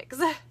possible sticks.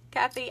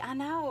 Kathy, I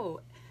know.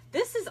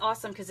 This is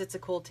awesome because it's a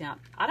cool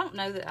temp. I don't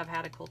know that I've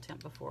had a cool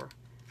temp before.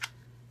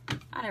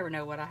 I never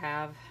know what I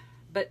have.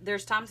 But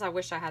there's times I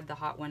wish I had the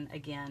hot one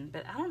again.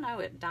 But I don't know,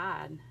 it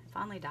died. It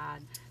finally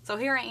died. So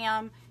here I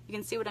am. You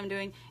can see what I'm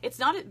doing. It's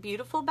not a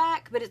beautiful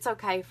back, but it's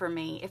okay for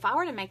me. If I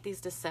were to make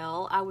these to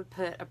sell, I would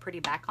put a pretty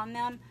back on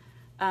them.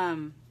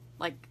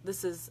 Like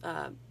this is,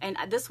 and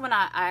this one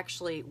I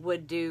actually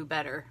would do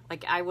better.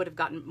 Like I would have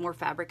gotten more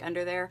fabric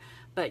under there,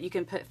 but you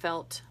can put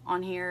felt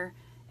on here,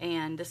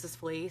 and this is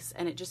fleece,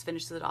 and it just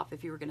finishes it off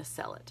if you were going to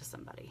sell it to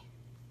somebody.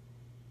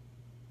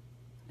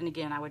 And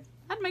again,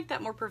 I'd make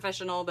that more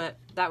professional, but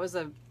that was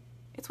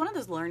it's one of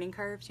those learning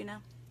curves, you know?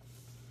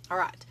 All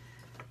right.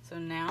 So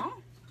now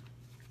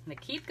I'm going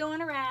to keep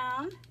going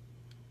around.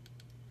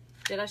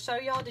 Did I show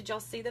y'all? Did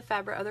y'all see the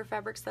other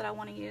fabrics that I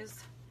want to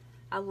use?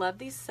 I love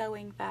these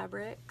sewing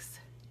fabrics.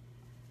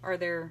 Or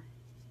they're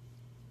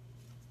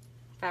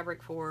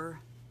fabric for,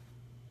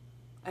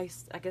 I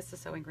guess, the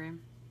sewing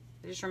room.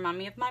 They just remind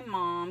me of my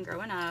mom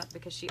growing up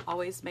because she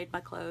always made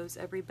my clothes,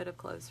 every bit of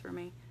clothes for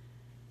me.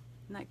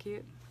 Isn't that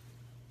cute?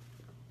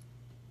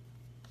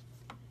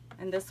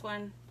 And this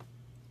one,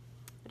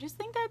 I just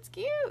think that's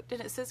cute.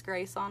 And it says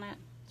Grace on it.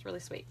 It's really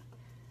sweet.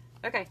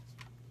 Okay.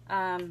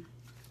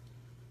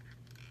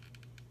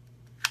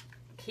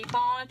 Keep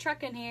on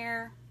trucking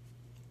here.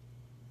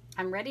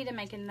 I'm ready to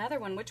make another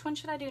one. Which one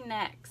should I do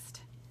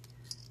next?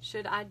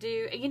 Should I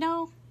do, you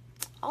know,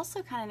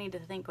 also kind of need to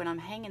think when I'm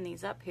hanging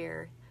these up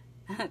here.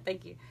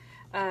 Thank you.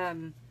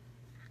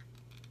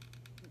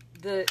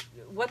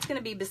 What's going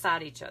to be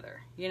beside each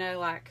other? You know,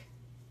 like,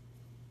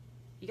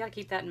 you got to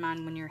keep that in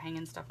mind when you're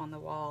hanging stuff on the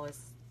wall,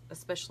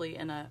 especially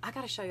in I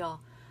got to show y'all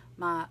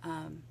my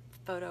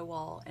photo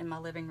wall in my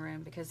living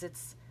room because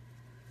it's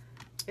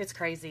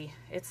crazy.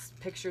 It's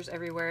pictures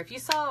everywhere. If you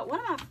saw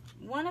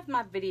one of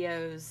my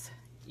videos,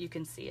 you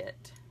can see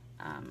it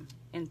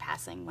in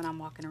passing when I'm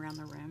walking around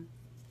the room.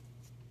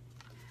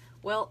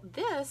 Well,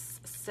 this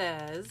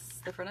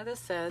says, the front of this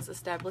says,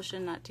 established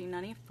in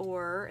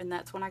 1994, and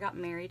that's when I got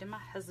married to my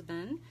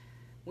husband.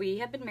 We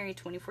have been married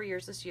 24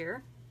 years this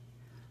year.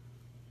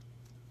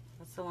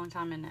 That's a long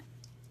time, isn't it?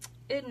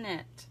 Isn't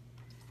it?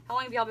 How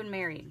long have y'all been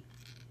married?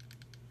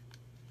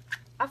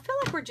 I feel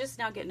like we're just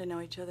now getting to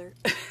know each other.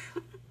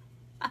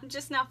 I'm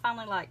just now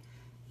finally like,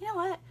 you know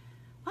what?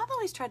 Well, I've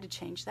always tried to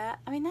change that.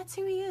 I mean, that's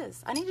who he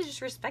is. I need to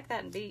just respect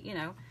that and be, you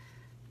know,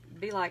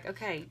 be like,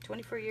 okay,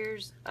 24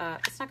 years,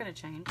 it's not going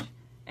to change.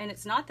 And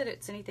it's not that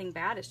it's anything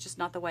bad. It's just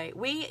not the way.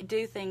 We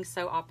do things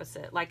so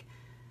opposite. Like,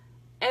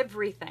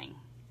 everything.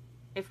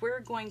 If we're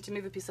going to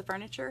move a piece of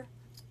furniture,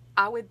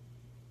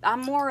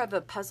 I'm more of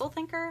a puzzle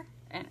thinker,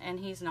 and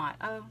he's not.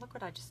 Oh, look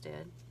what I just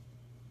did.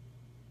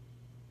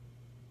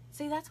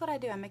 See, that's what I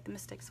do. I make the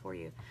mistakes for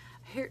you.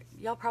 Here,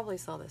 y'all probably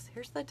saw this.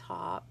 Here's the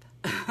top.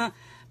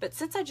 But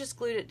since I just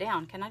glued it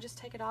down, can I just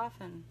take it off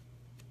and...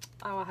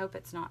 Oh, I hope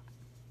it's not.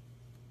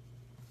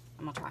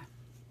 I'm gonna try.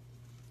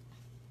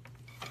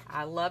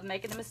 I love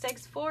making the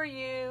mistakes for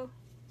you.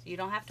 So you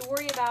don't have to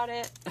worry about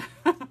it.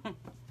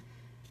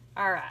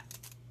 Alright.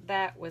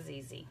 That was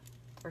easy.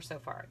 Or so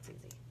far, it's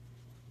easy.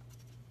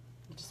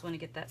 I just want to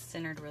get that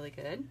centered really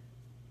good.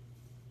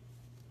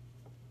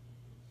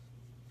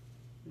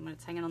 And when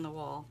it's hanging on the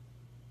wall,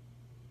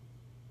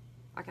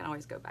 I can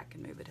always go back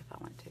and move it if I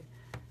want to.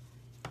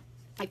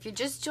 If you're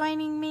just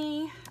joining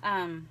me,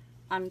 I'm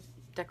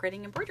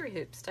decorating embroidery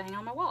hoops to hang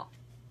on my wall.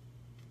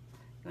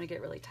 You want to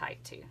get it really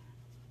tight too.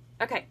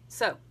 Okay,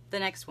 so the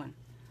next one.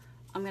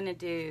 I'm going to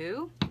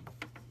do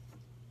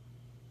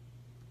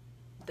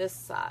this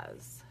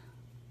size.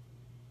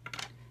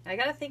 And I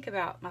got to think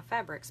about my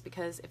fabrics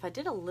because if I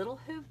did a little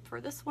hoop for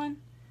this one,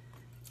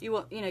 you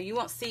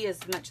won't see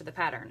as much of the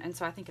pattern. And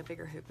so I think a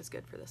bigger hoop is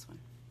good for this one.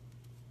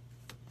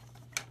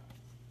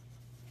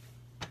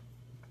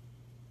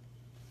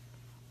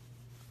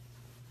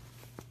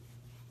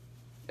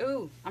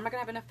 Ooh, I'm not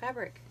going to have enough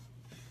fabric.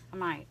 I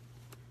might.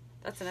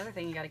 That's another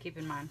thing you got to keep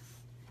in mind.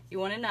 You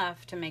want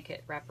enough to make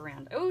it wrap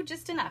around. Oh,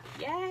 just enough.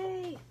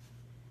 Yay!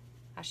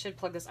 I should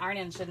plug this iron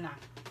in, shouldn't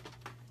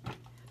I?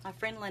 My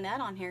friend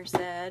Lynette on here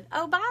said,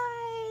 oh,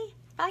 bye.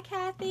 Bye,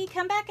 Kathy.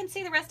 Come back and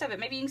see the rest of it.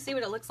 Maybe you can see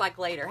what it looks like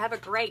later. Have a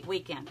great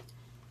weekend.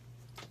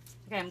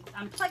 Okay,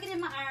 I'm plugging in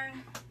my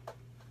iron.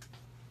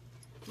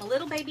 My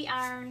little baby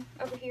iron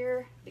over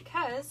here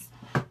because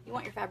you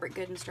want your fabric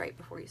good and straight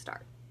before you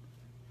start.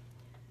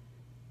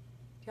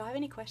 Do y'all have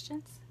any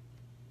questions?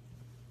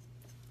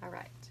 All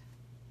right.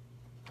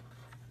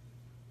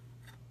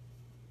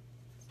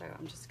 So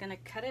I'm just going to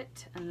cut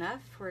it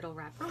enough where it'll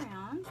wrap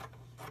around.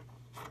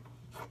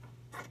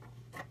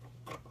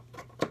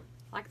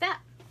 Like that.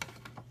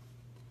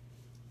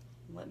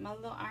 Let my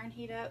little iron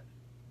heat up.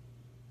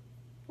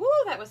 Woo,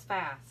 that was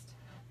fast.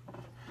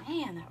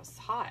 Man, that was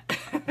hot.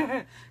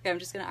 Okay, I'm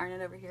just going to iron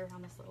it over here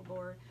on this little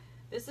board.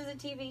 This is a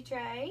TV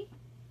tray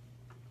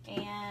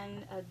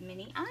and a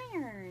mini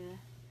iron.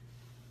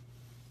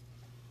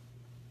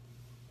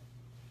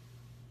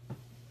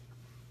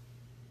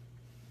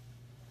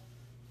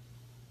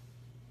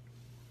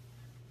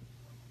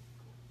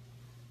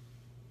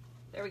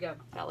 There we go.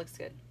 That looks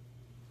good.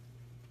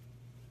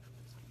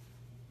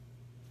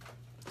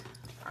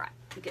 All right,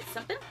 you get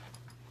something.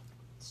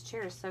 This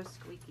chair is so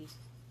squeaky.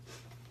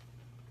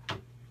 And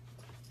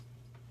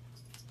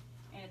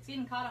it's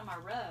getting caught on my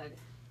rug.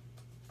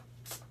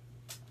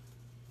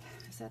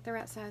 Is that the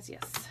right size?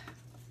 Yes.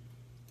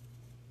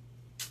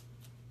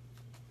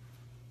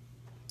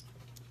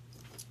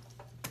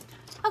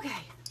 Okay.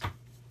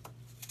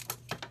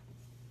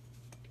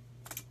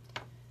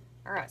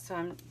 All right, so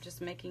I'm just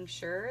making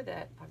sure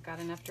that I've got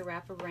enough to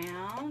wrap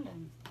around.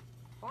 And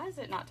why does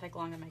it not take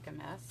long to make a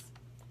mess?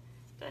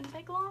 Doesn't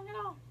take long at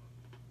all.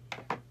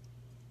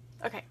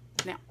 Okay,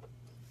 now.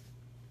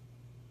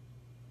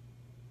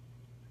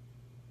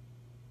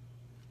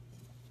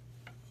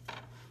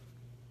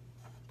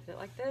 Put it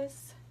like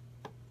this.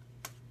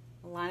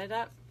 Line it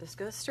up. This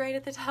goes straight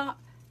at the top.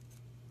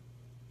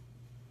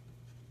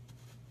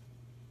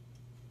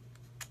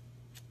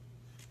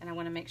 And I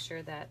want to make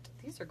sure that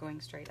these are going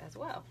straight as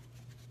well.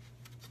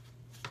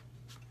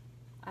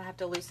 I have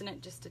to loosen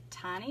it just a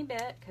tiny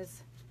bit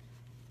because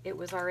it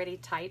was already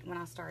tight when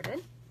I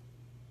started.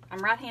 I'm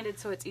right-handed,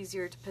 so it's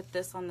easier to put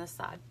this on this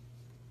side.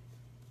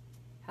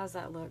 How's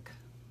that look?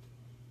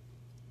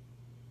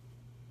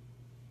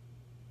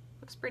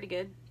 Looks pretty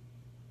good.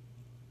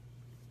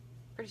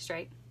 Pretty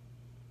straight.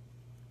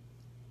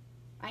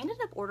 I ended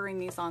up ordering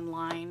these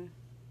online.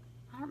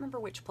 I don't remember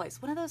which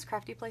place. One of those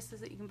crafty places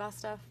that you can buy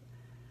stuff.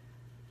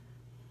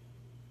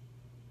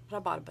 But I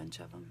bought a bunch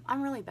of them.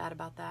 I'm really bad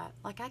about that.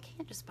 Like, I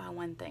can't just buy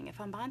one thing.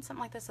 If I'm buying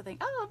something like this, I think,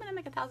 oh, I'm going to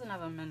make 1,000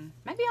 of them, and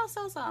maybe I'll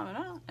sell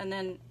some. And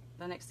then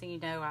the next thing you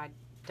know, I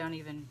don't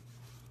even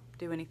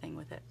do anything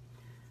with it.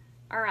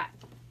 All right.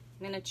 I'm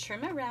going to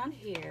trim around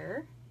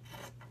here.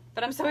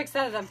 But I'm so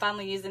excited I'm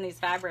finally using these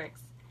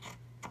fabrics.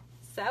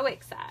 So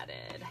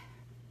excited.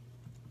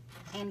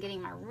 And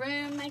getting my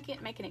room, making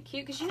it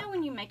cute. Because you know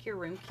when you make your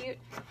room cute,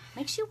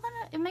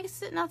 it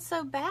makes it not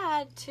so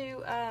bad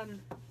to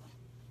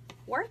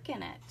work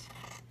in it.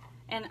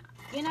 And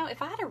you know,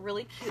 if I had a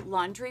really cute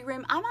laundry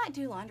room, I might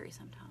do laundry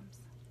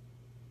sometimes.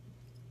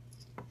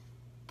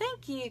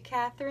 Thank you,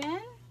 Catherine.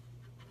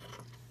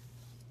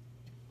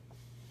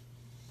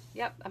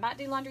 Yep, I might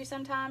do laundry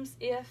sometimes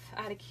if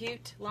I had a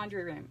cute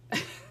laundry room.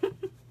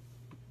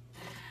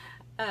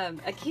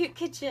 A cute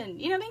kitchen.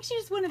 You know, it makes you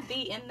just want to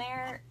be in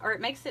there, or it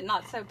makes it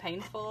not so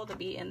painful to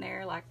be in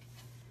there like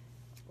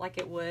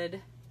it would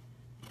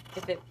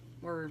if it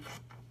were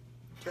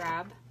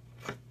drab.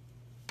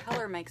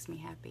 Color makes me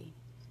happy.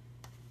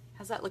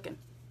 How's that looking?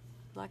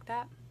 Like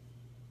that?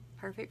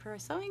 Perfect for a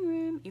sewing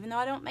room. Even though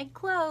I don't make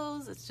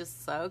clothes, it's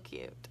just so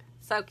cute.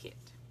 So cute.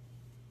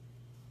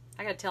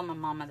 I gotta tell my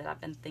mama that I've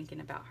been thinking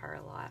about her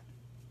a lot.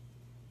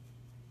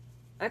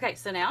 Okay,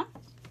 so now,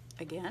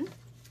 again,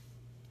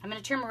 I'm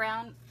gonna trim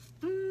around,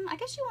 I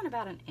guess you want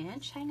about 1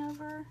 inch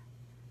hangover.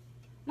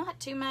 Not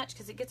too much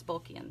because it gets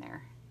bulky in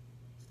there.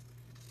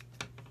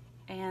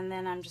 And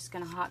then I'm just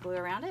gonna hot glue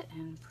around it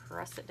and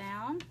press it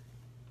down.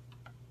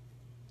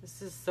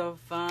 This is so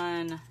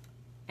fun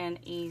and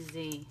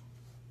easy.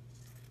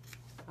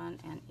 Fun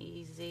and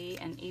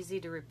easy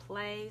to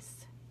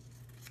replace.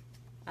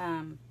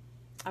 I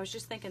was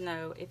just thinking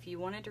though, if you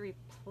wanted to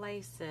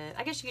replace it,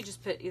 I guess you could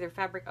just put either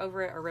fabric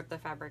over it or rip the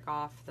fabric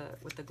off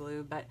with the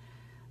glue, but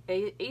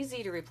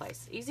easy to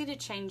replace. Easy to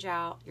change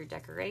out your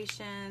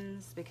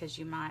decorations because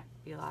you might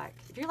be like,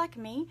 if you're like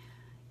me,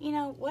 you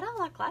know, what I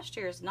liked last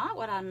year is not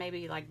what I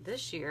maybe like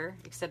this year,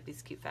 except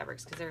these cute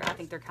fabrics because I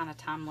think they're kind of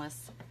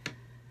timeless.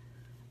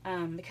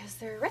 Because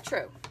they're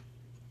retro.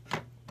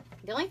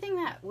 The only thing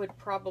that would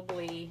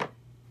probably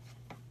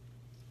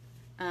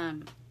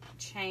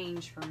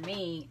change for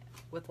me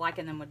with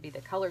liking them would be the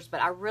colors, but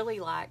I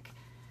really like,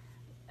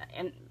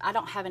 and I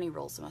don't have any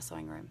rules in my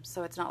sewing room,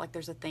 so it's not like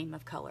there's a theme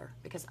of color,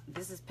 because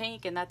this is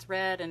pink and that's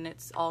red and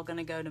it's all going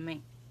to go to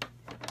me.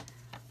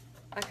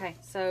 Okay,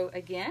 so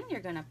again, you're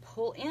going to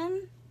pull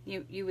in.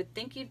 You would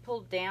think you'd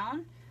pull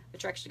down,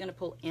 but you're actually going to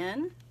pull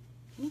in.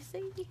 Can you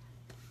see?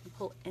 You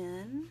pull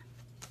in.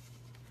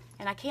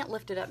 And I can't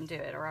lift it up and do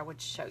it, or I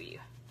would show you.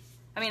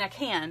 I mean, I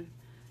can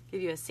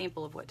give you a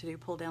sample of what to do.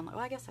 Pull down. Well,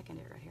 I guess I can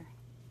do it right here.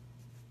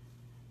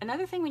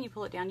 Another thing when you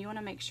pull it down, you want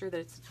to make sure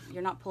that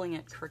you're not pulling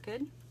it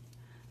crooked,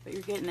 but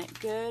you're getting it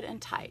good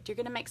and tight. You're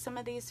going to make some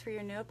of these for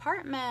your new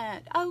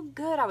apartment. Oh,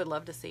 good. I would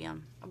love to see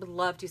them. I would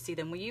love to see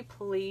them. Will you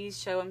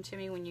please show them to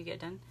me when you get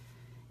done?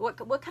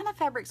 What kind of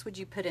fabrics would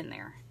you put in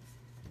there?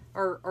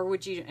 Or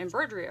would you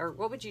embroidery, or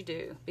what would you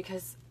do?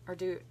 Because, or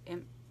do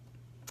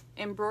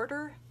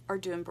embroider or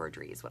do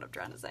embroidery is what I'm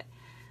trying to say.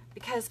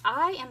 Because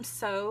I am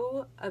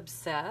so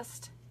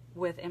obsessed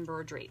with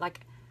embroidery.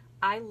 Like,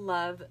 I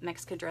love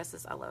Mexican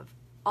dresses. I love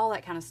all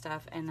that kind of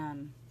stuff.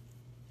 And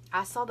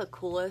I saw the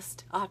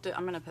coolest, I'm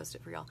going to post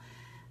it for y'all.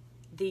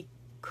 The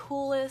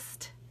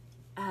coolest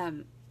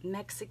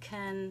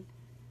Mexican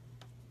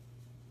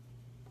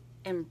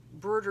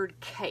embroidered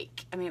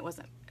cake. I mean, it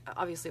wasn't,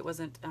 obviously it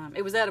wasn't,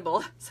 it was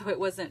edible, so it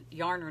wasn't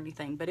yarn or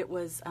anything, but it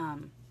was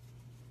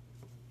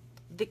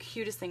the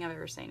cutest thing I've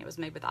ever seen. It was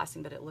made with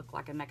icing, but it looked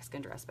like a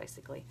Mexican dress,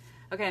 basically.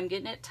 Okay, I'm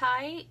getting it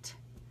tight.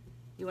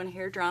 You want to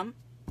hear a drum?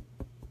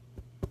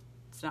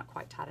 It's not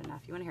quite tight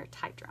enough. You want to hear a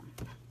tight drum.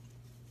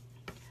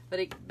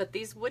 But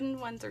these wooden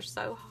ones are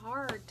so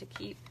hard to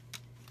keep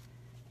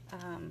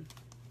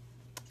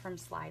from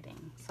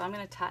sliding. So I'm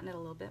going to tighten it a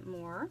little bit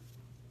more.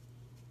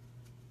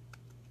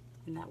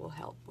 And that will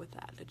help with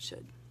that. It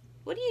should.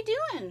 What are you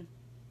doing?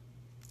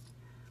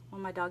 One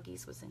of my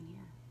doggies was in here.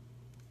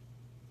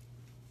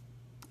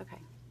 Okay.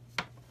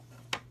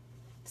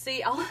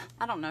 See,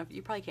 I don't know.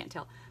 You probably can't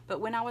tell. But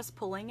when I was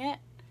pulling it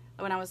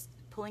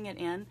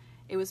in,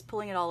 it was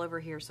pulling it all over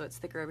here, so it's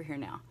thicker over here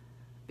now.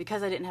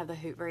 Because I didn't have the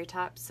hoop very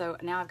tight, so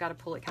now I've got to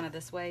pull it kind of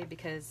this way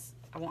because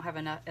I won't have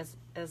enough as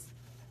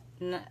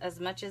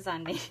much as I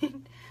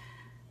need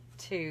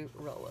to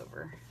roll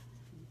over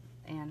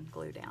and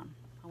glue down.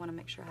 I want to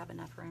make sure I have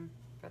enough room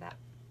for that.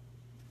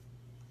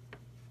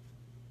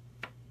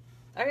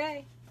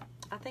 Okay,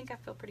 I think I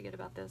feel pretty good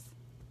about this.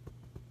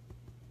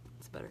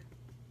 It's better.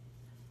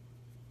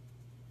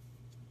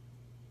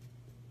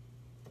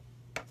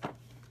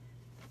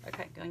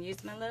 Okay, gonna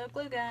use my little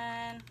glue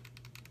gun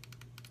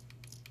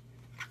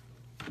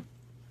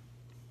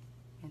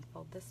and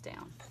fold this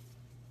down.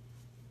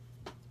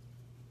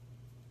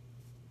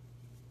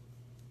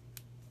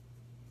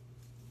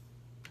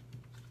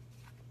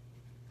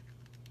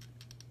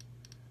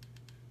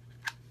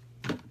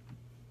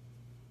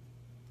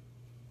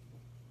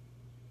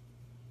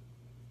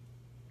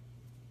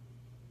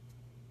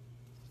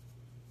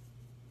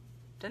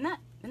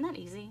 Isn't that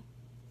easy?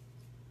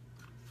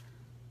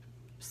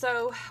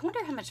 So I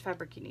wonder how much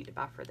fabric you need to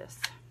buy for this.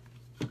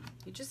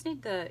 You just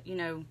need the,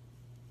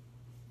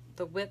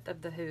 the width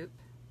of the hoop.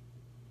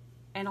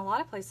 And a lot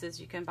of places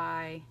you can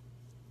buy,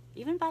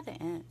 even by the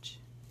inch.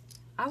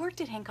 I worked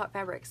at Hancock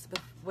Fabrics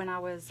when I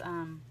was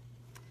in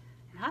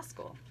high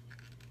school.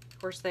 Of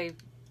course, they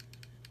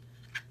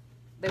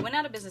went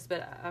out of business,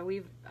 but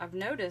I've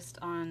noticed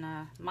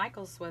on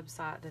Michael's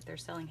website that they're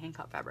selling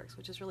Hancock Fabrics,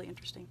 which is really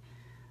interesting.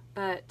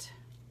 But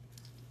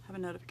I have a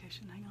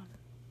notification. Hang on.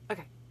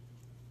 Okay.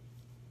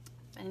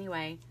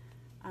 Anyway,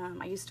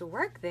 I used to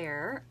work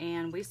there,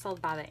 and we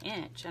sold by the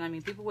inch. And I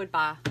mean, people would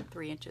buy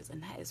 3 inches,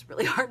 and that is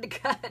really hard to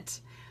cut.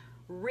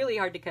 Really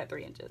hard to cut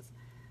 3 inches.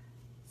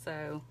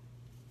 So,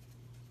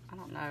 I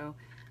don't know.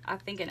 I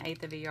think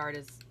 1/8 of a yard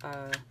is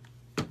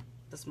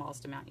the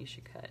smallest amount you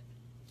should cut.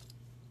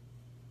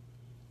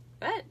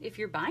 But if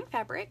you're buying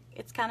fabric,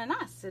 it's kind of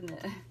nice, isn't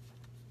it?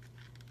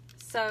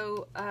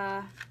 So,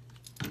 of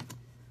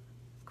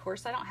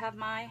course, I don't have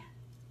my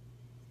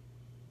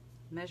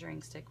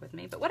measuring stick with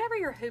me, but whatever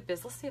your hoop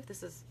is, let's see if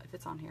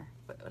it's on here.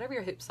 Whatever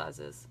your hoop size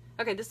is.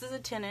 Okay, this is a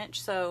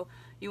 10-inch, so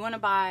you want to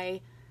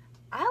buy,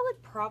 I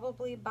would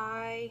probably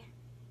buy,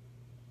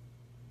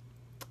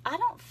 I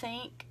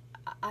think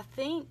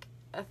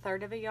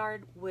 1/3 of a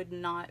yard would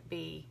not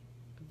be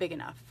big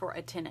enough for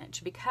a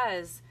 10-inch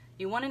because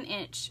you want 1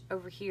 inch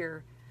over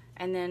here,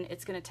 and then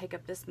it's going to take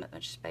up this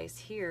much space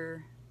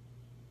here.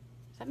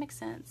 Does that make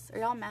sense? Are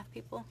y'all math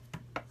people?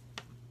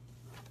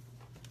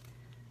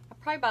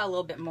 Probably buy a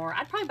little bit more.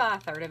 I'd probably buy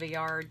 1/3 of a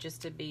yard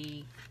just to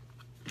be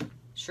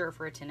sure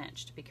for a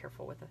 10-inch, to be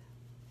careful with it.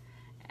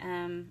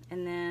 And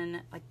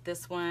then like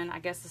this one, I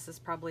guess this is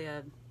probably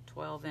a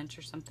 12-inch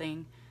or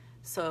something.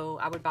 So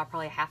I would buy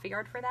probably 1/2 a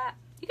yard for that.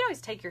 You can always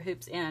take your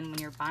hoops in when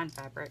you're buying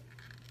fabric.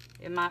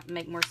 It might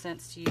make more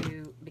sense to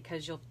you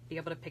because you'll be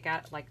able to pick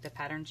out like the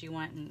patterns you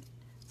want, and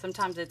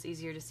sometimes it's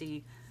easier to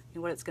see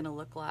what it's going to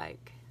look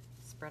like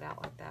spread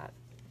out like that.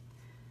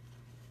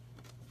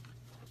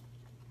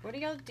 What are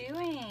y'all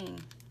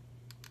doing?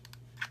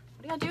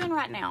 What are y'all doing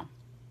right now?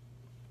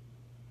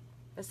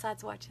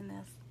 Besides watching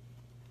this.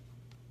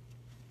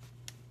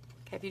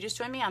 Okay, if you just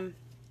joined me, I'm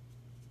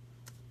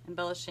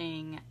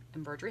embellishing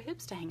embroidery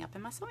hoops to hang up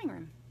in my sewing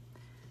room.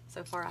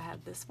 So far I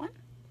have this one,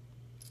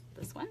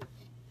 this one,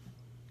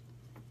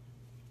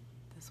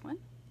 this one,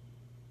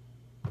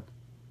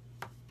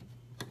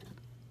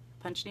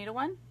 punch needle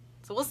one.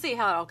 So we'll see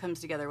how it all comes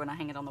together when I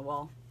hang it on the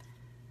wall.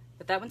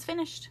 But that one's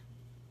finished.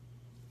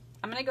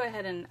 I'm going to go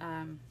ahead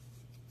and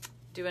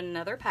do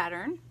another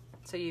pattern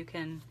so you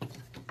can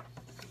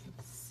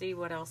see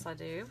what else I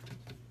do.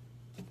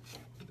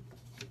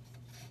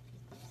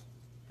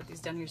 Put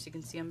these down here so you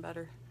can see them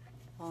better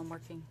while I'm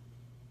working.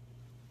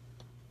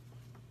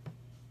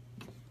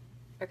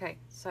 Okay,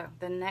 so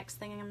the next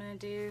thing I'm going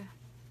to do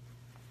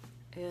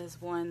is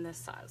one this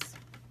size.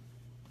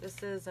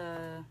 This is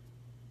a,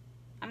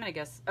 I'm going to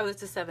guess, oh,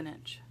 it's a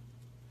 7-inch.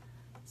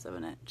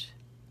 7-inch.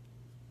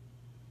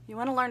 You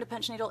want to learn to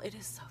punch needle? It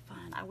is so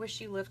fun. I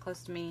wish you lived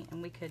close to me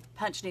and we could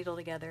punch needle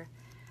together.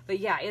 But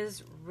yeah, it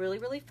is really,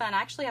 really fun.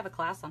 I actually have a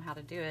class on how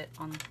to do it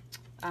on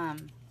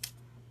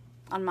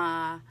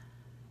my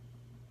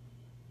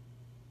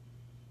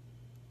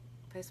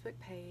Facebook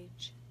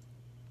page.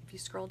 If you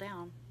scroll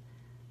down,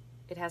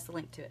 it has the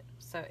link to it.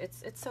 So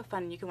it's so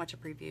fun. You can watch a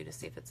preview to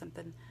see if it's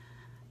something.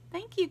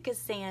 Thank you,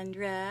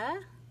 Cassandra.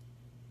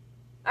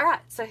 All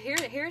right, so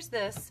here's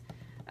this.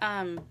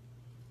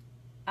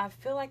 I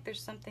feel like there's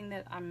something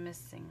that I'm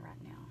missing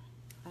right now.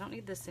 I don't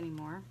need this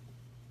anymore.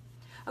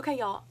 Okay,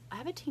 y'all, I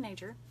have a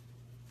teenager.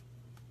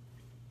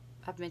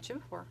 I've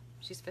mentioned before.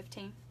 She's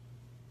 15.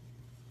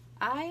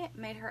 I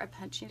made her a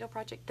punch needle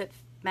project that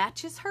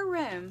matches her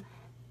room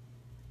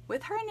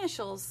with her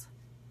initials,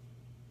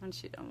 and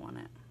she don't want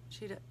it.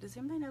 Does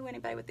anybody know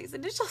anybody with these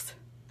initials?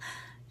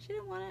 She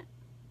didn't want it.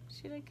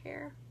 She didn't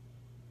care.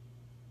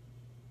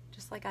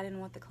 Just like I didn't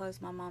want the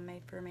clothes my mom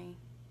made for me.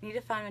 You need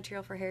to find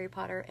material for Harry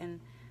Potter and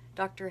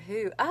Doctor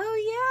Who.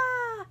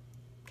 Oh, yeah.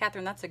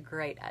 Catherine, that's a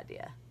great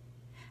idea.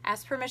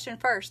 Ask permission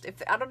first.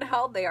 I don't know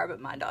how old they are, but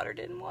my daughter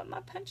didn't want my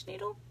punch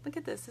needle. Look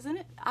at this, isn't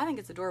it? I think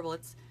it's adorable.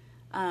 It's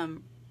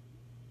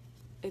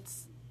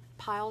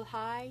piled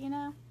high, you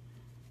know.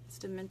 It's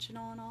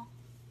dimensional and all.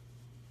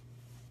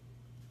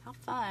 How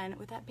fun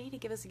would that be to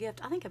give us a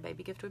gift? I think a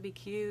baby gift would be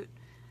cute.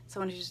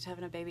 Someone who's just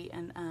having a baby,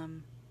 and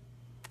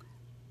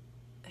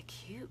a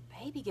cute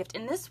baby gift.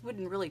 And this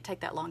wouldn't really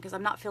take that long because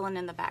I'm not filling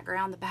in the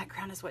background. The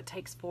background is what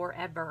takes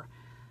forever.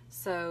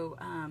 So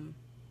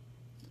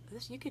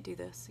you could do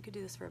this. You could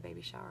do this for a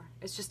baby shower.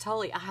 It's just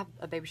totally, I have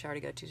a baby shower to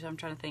go to, so I'm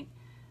trying to think.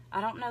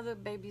 I don't know the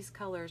baby's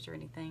colors or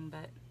anything,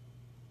 but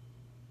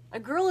a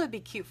girl would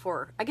be cute for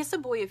her. I guess a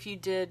boy if you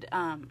did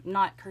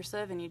not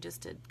cursive and you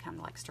just did kind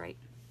of like straight.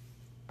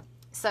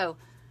 So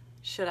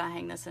should I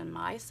hang this in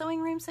my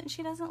sewing room since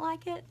she doesn't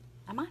like it?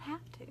 I might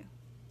have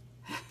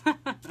to.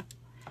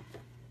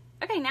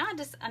 Okay, now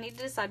I need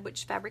to decide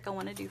which fabric I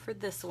want to do for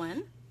this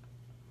one.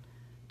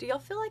 Do y'all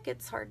feel like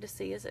it's hard to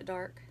see? Is it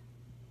dark?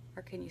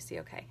 Or can you see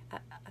okay?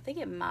 I think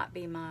it might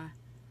be my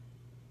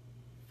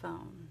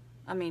phone.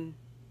 I mean,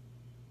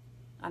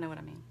 I know what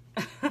I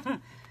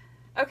mean.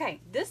 Okay,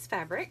 this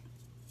fabric,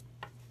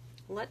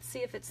 let's see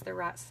if it's the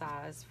right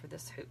size for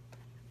this hoop.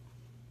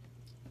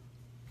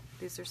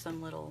 These are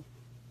some little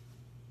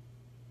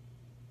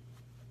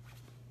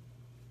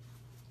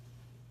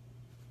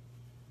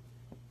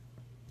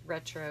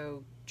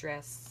retro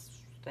dress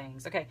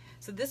things. Okay,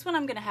 so this one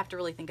I'm going to have to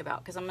really think about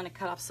because I'm going to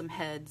cut off some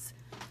heads.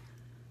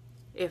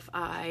 Let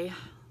me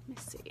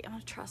see, I'm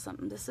going to try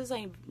something. This is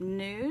a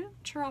new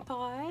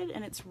tripod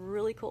and it's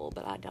really cool,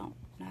 but I don't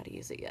know how to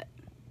use it yet.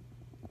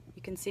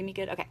 You can see me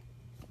good? Okay.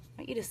 I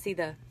want you to see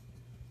the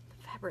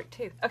fabric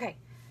too. Okay.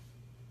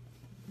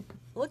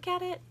 Look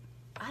at it.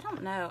 I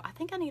don't know. I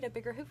think I need a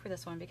bigger hoop for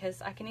this one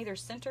because I can either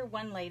center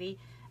one lady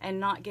and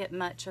not get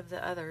much of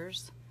the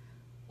others,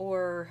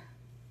 or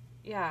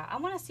yeah, I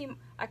want to see,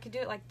 I could do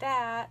it like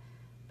that,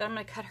 but I'm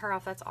going to cut her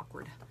off. That's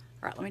awkward.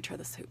 All right, let me try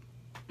this hoop.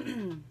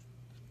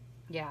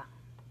 Yeah.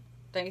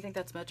 Don't you think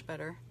that's much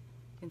better?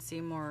 You can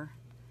see more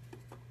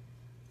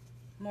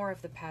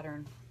of the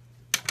pattern.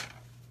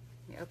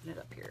 Let me open it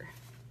up here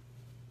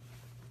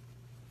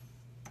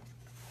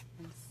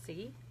and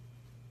see.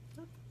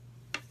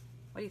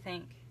 What do you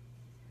think?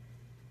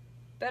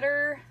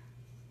 Better?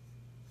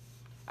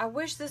 I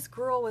wish this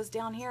girl was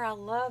down here. I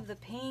love the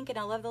pink and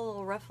I love the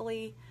little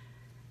ruffly.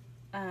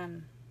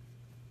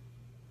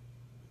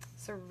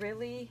 So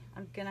really,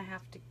 I'm gonna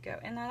have to go,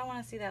 and I don't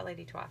want to see that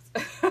lady twice.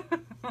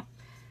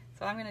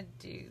 So I'm gonna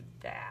do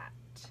that.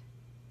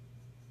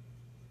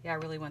 Yeah, I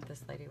really want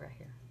this lady right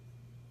here.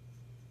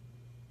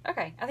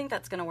 Okay, I think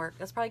that's gonna work.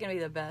 That's probably gonna be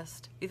the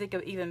best. You think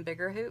of even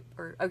bigger hoop,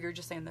 or oh, you're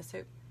just saying this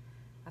hoop?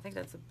 I think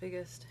that's the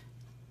biggest.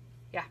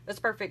 Yeah, that's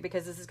perfect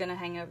because this is gonna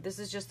hang over. This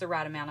is just the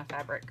right amount of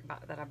fabric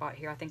that I bought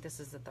here. I think this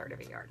is 1/3 of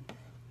a yard.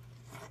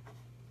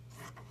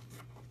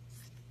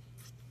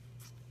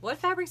 What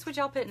fabrics would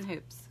y'all put in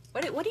hoops?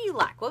 What do you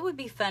like? What would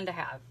be fun to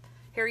have?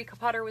 Harry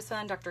Potter was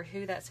fun. Doctor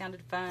Who, that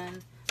sounded fun.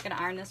 I'm gonna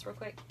iron this real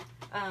quick.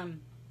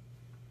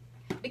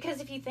 Because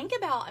if you think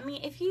about, I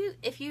mean, if you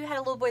had a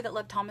little boy that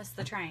loved Thomas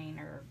the Train,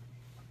 or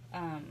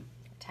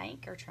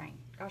Tank or Train.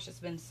 Gosh, it's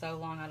been so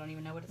long. I don't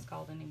even know what it's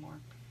called anymore.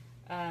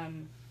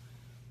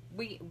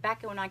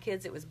 Back when I was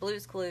kids, it was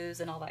Blue's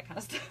Clues and all that kind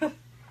of stuff.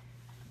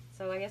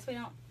 So I guess I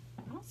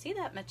don't see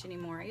that much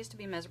anymore. I used to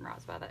be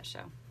mesmerized by that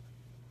show.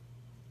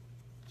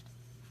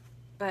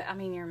 But, I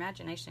mean, your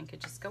imagination could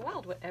just go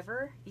wild.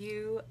 Whatever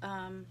you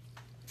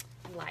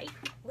like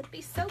would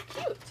be so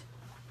cute.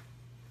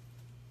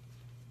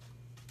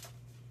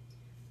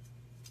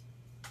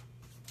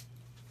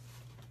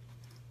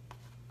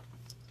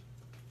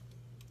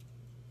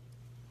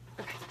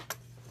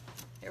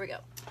 Here we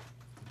go.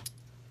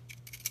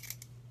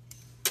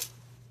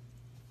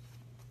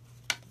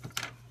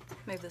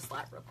 Move this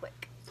light real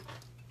quick.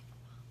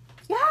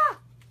 Yeah!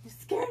 You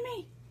scared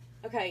me.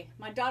 Okay,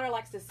 my daughter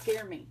likes to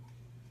scare me.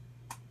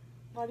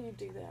 Why do you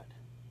do that?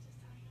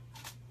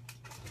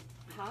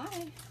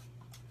 Hi.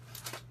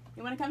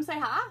 You want to come say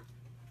hi?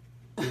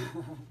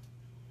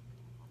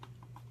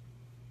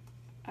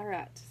 All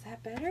right, is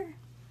that better?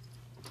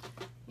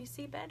 You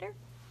see better?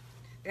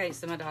 Okay,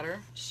 so my daughter,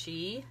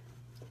 she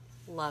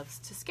loves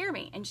to scare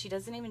me, and she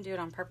doesn't even do it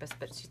on purpose,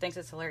 but she thinks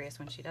it's hilarious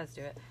when she does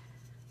do it.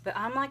 But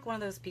I'm like one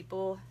of those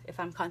people, if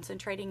I'm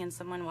concentrating and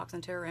someone walks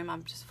into a room,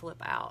 I'm just flip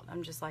out.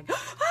 I'm just like,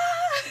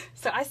 ah!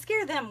 So I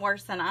scare them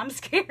worse than I'm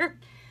scared.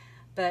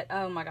 But,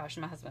 oh my gosh,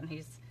 my husband,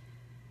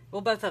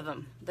 well, both of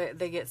them,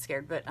 they get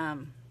scared. But,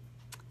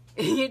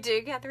 you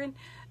do, Catherine?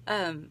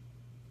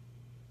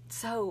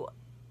 So,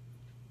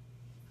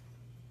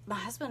 my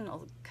husband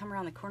will come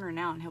around the corner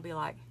now, and he'll be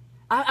like,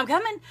 I'm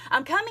coming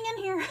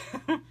in here.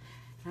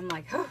 I'm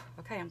like, oh,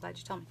 okay, I'm glad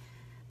you told me.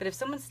 But if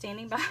someone's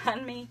standing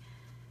behind me,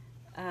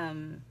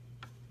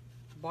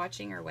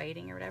 watching or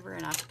waiting or whatever,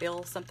 and I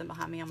feel something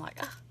behind me, I'm like,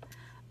 oh,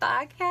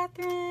 bye,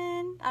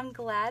 Catherine. I'm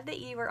glad that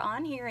you were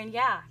on here. And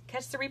yeah,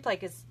 catch the replay,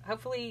 because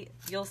hopefully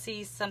you'll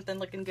see something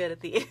looking good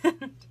at the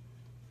end.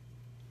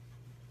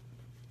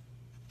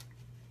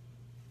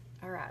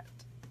 All right.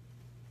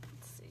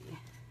 Let's see.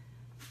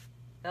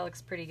 That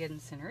looks pretty good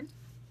and centered,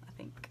 I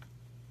think.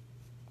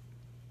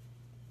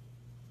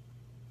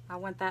 I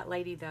want that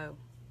lady, though.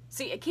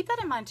 See, keep that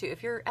in mind, too.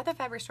 If you're at the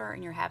fabric store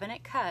and you're having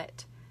it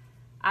cut,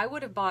 I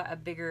would have bought a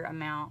bigger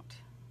amount.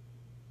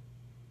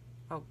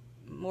 Oh,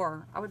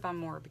 more. I would buy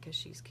more because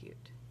she's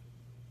cute.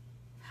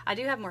 I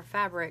do have more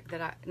fabric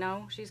that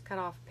no, she's cut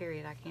off,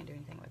 period. I can't do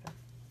anything with her.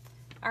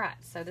 All right,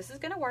 so this is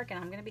going to work, and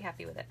I'm going to be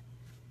happy with it.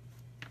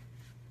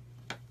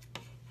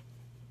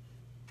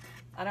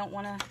 I don't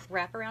want to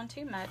wrap around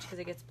too much because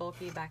it gets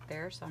bulky back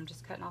there, so I'm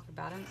just cutting off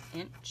about an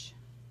inch.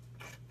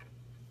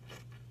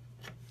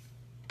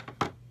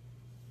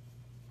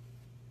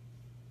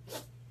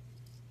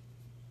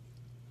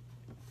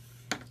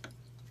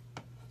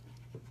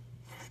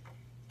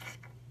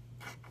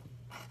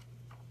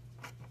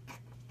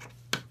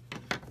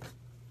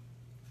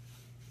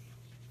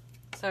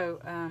 So,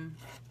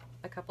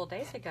 a couple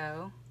days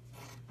ago,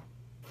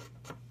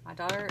 my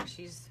daughter,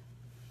 she's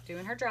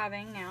doing her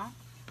driving now.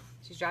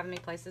 She's driving me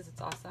places.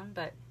 It's awesome.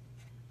 But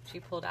she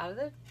pulled out of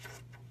the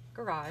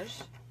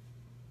garage,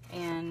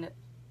 and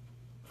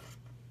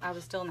I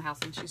was still in the house,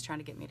 and she was trying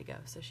to get me to go.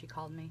 So she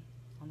called me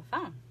on the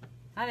phone.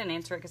 I didn't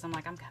answer it because I'm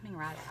like, I'm coming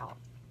right out.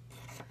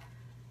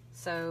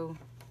 So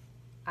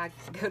I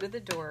go to the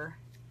door,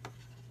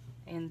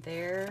 and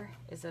there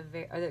is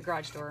the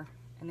garage door,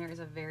 and there is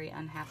a very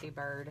unhappy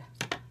bird.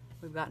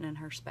 We've gotten in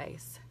her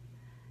space.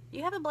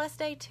 You have a blessed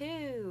day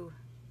too.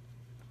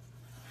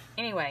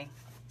 Anyway,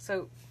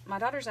 so my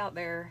daughter's out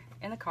there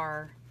in the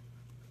car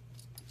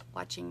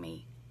watching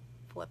me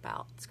flip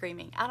out,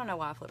 screaming. I don't know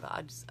why I flip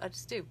out. I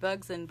just do.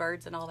 Bugs and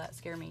birds and all that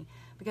scare me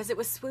because it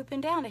was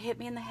swooping down to hit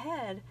me in the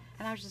head,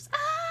 and I was just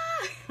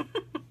ah.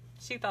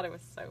 She thought it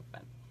was so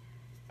funny.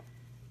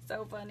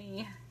 So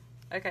funny.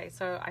 Okay,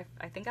 so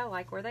I think I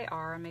like where they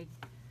are. I may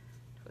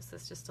twist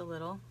this just a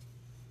little.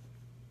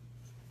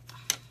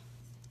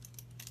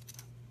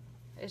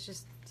 It's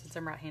just, since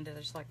I'm right-handed, I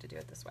just like to do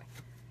it this way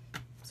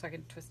so I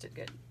can twist it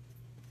good.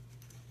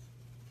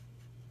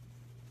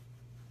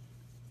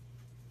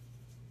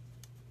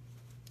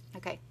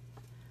 Okay,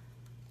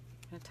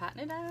 I'm gonna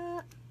tighten it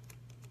up.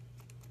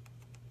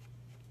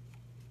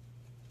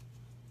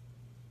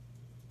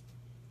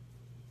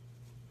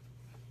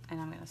 And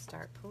I'm gonna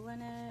start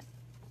pulling it.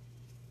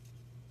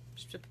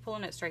 Just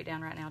pulling it straight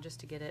down right now just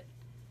to get it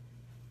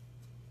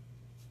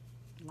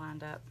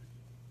lined up.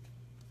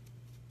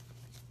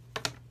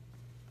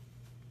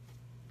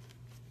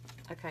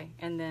 Okay,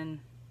 and then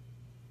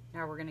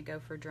now we're gonna go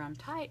for drum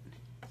tight,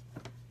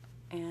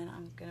 and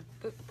I'm gonna,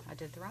 oop, I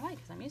did it the wrong way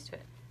because I'm used to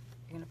it.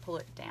 You're gonna pull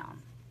it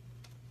down.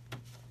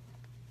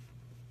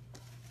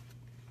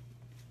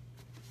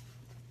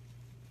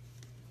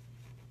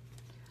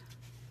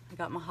 I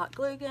got my hot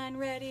glue gun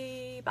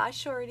ready. Bye,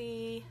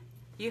 Shorty.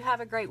 You have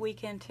a great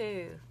weekend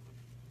too.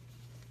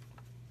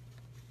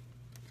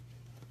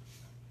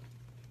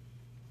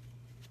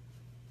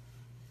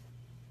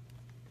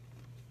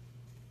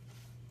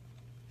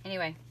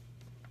 Anyway,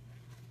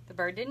 the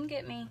bird didn't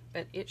get me,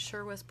 but it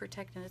sure was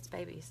protecting its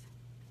babies.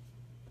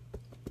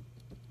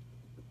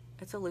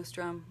 It's a loose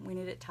drum. We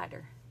need it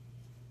tighter.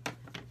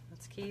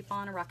 Let's keep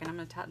on rocking. I'm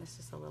going to tighten this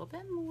just a little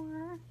bit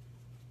more.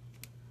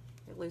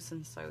 It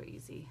loosens so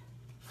easy.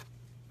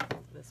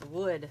 This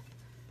wood.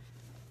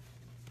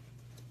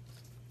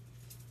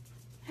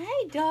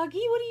 Hey,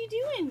 doggy, what are you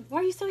doing?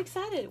 Why are you so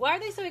excited? Why are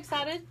they so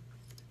excited?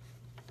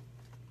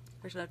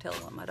 There's no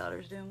telling what my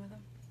daughter's doing with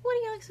them. What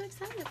are you so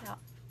excited about?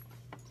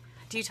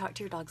 Do you talk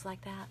to your dogs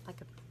like that? Like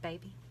a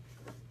baby?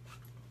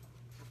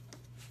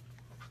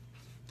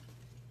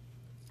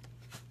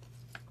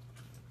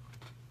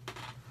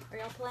 Are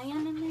y'all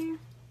playing in there?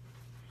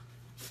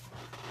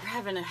 We're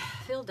having a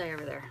field day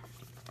over there.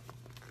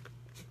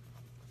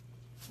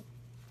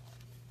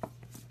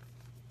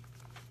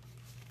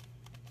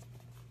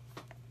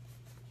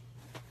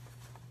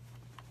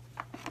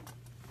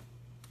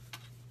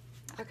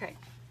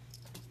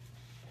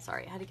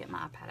 sorry, I had to get my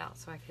iPad out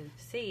so I could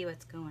see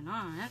what's going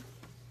on.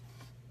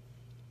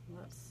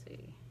 Let's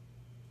see.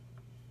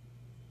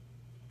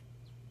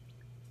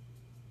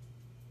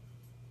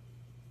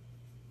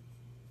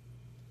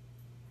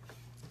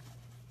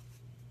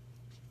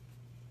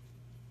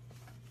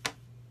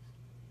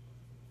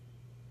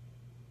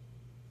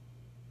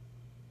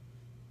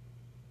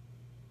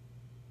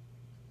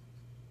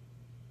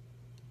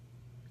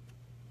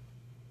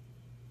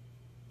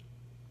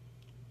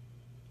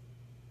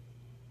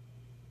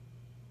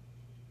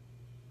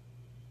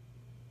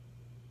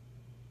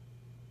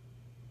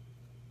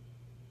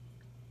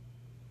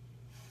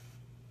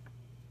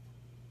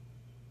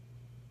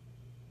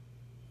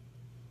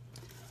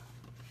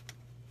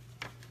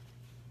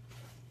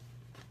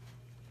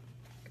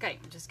 Okay,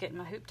 I'm just getting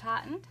my hoop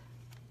tightened.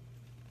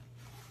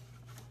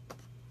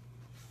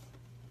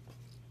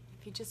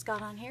 If you just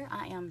got on here,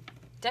 I am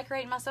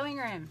decorating my sewing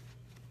room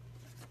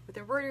with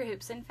embroidery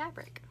hoops and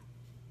fabric.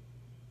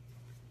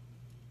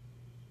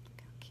 Look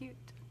how cute.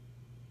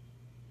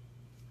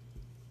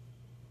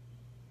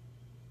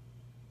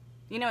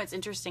 You know, it's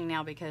interesting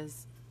now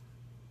because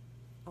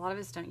a lot of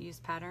us don't use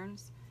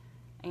patterns,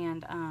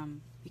 and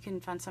you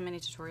can find so many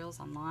tutorials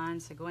online,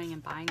 so going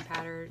and buying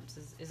patterns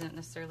isn't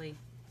necessarily...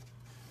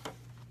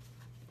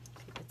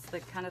 It's the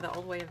kind of the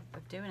old way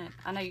of doing it.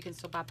 I know you can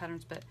still buy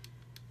patterns, but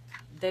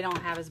they don't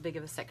have as big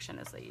of a section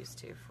as they used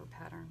to for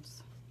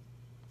patterns.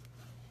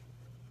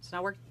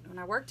 So when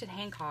I worked at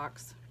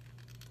Hancock's,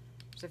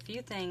 there's a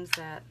few things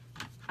that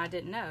I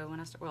didn't know when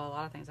I started. Well, a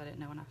lot of things I didn't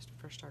know when I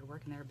first started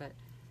working there. But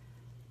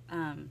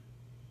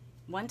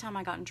one time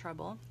I got in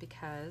trouble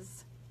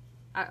because,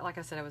 like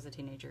I said, I was a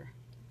teenager,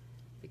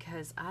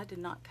 because I did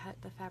not cut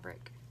the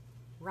fabric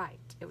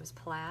right. It was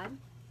plaid.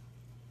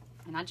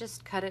 And I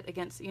just cut it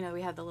against, you know,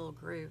 we had the little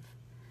groove.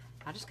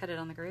 I just cut it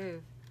on the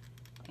groove.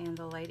 And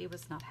the lady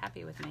was not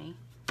happy with me.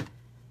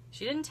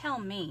 She didn't tell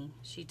me.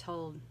 I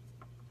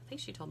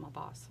think she told my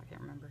boss. I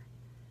can't remember.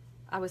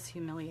 I was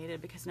humiliated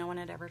because no one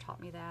had ever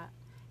taught me that.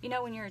 You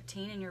know, when you're a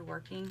teen and you're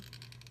working,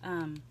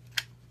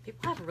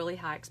 people have really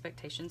high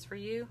expectations for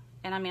you.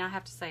 And I mean, I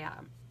have to say,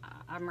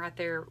 I'm right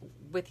there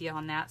with you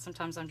on that.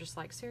 Sometimes I'm just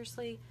like,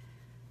 seriously?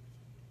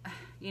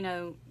 You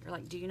know, you're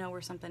like, do you know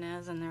where something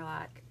is? And they're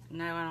like,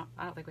 no,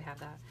 I don't think we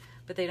have that.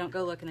 But they don't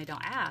go look and they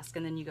don't ask,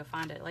 and then you go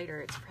find it later.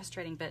 It's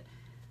frustrating. But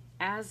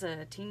as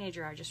a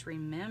teenager, I just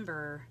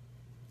remember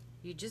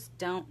you just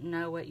don't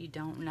know what you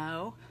don't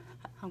know.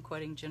 I'm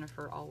quoting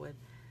Jennifer Allwood.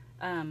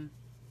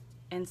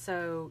 And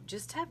so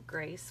just have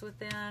grace with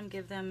them.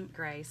 Give them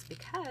grace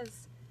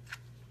because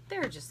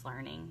they're just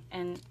learning.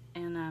 And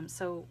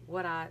so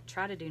what I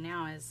try to do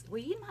now is,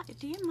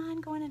 do you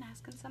mind going and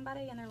asking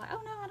somebody? And they're like,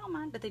 oh, no, I don't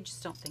mind. But they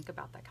just don't think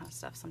about that kind of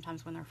stuff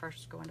sometimes when they're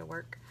first going to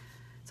work.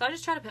 So I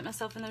just try to put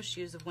myself in those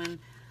shoes of when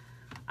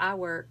I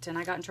worked and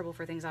I got in trouble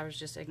for things I was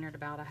just ignorant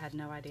about. I had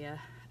no idea.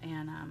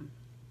 And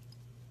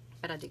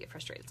but I do get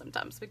frustrated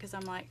sometimes because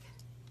I'm like,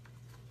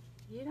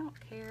 you don't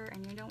care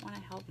and you don't want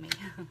to help me.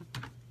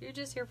 You're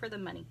just here for the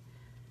money.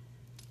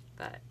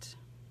 But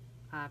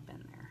I've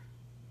been there.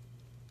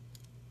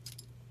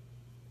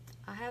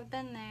 I have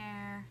been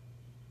there.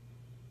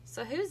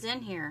 So who's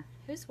in here?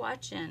 Who's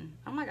watching?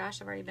 Oh my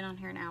gosh, I've already been on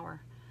here an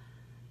hour.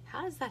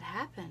 How does that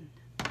happen?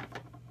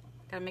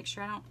 Gotta make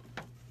sure I don't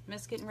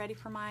miss getting ready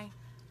for my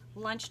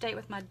lunch date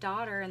with my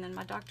daughter and then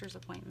my doctor's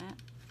appointment.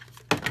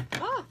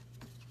 Oh!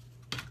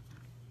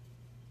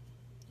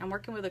 I'm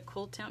working with a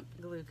cool temp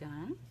glue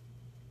gun,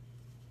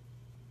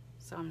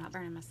 so I'm not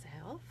burning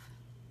myself.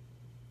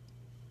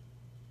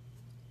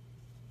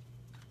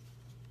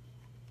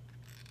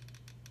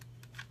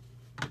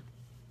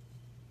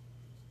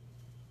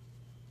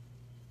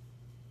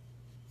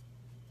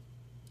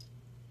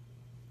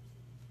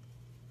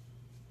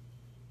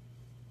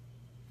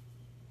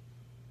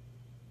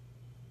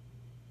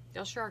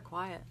 Y'all sure are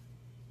quiet.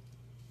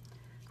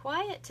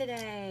 Quiet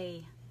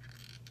today.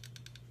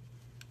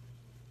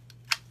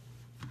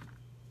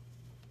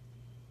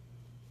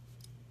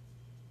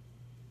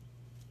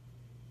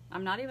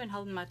 I'm not even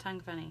holding my tongue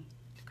funny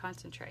to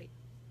concentrate.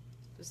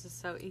 This is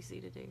so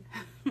easy to do.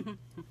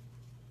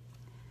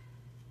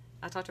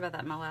 I talked about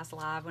that in my last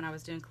live when I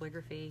was doing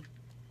calligraphy.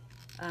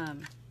 I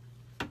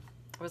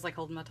was like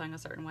holding my tongue a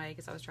certain way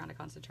because I was trying to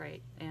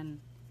concentrate. And,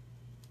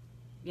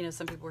 you know,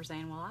 some people were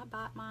saying, well, I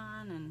bite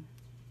mine. And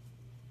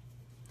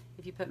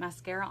if you put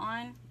mascara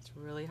on, it's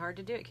really hard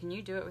to do it. Can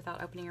you do it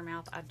without opening your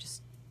mouth? I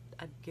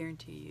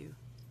guarantee you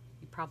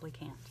probably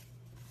can't.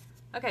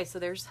 Okay, so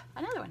there's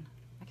another one.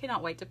 I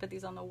cannot wait to put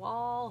these on the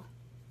wall.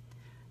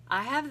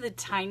 I have the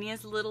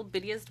tiniest little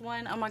bittiest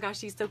one. Oh my gosh,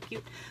 he's so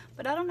cute.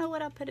 But I don't know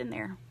what I put in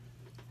there.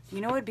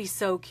 You know what would be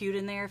so cute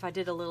in there if I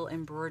did a little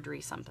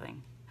embroidery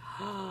something.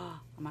 I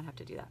might have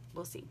to do that.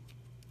 We'll see.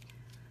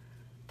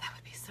 That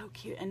would be so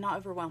cute and not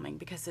overwhelming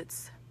because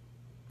it's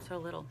so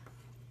little.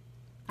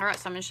 All right,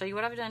 so I'm going to show you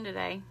what I've done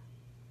today.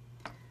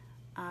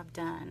 I've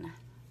done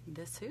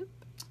this hoop,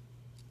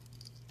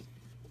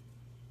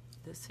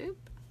 this hoop.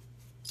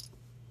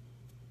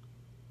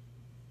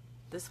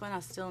 This one I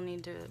still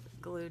need to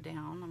glue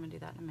down. I'm going to do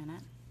that in a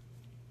minute.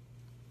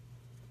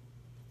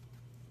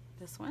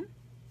 this one,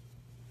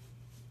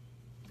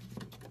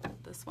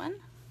 this one.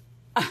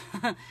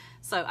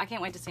 So I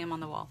can't wait to see them on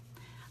the wall.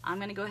 I'm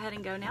going to go ahead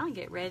and go now and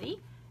get ready.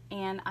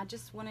 And I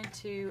just wanted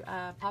to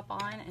pop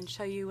on and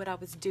show you what I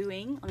was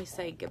doing. Let me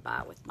say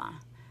goodbye with my,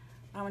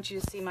 I don't want you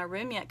to see my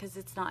room yet because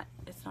it's not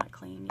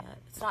clean yet.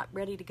 It's not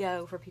ready to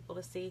go for people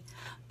to see.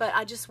 But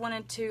I just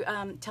wanted to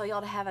tell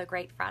y'all to have a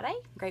great Friday,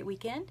 great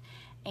weekend.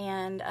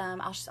 And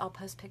I'll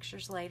post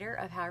pictures later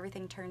of how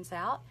everything turns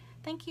out.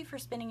 Thank you for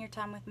spending your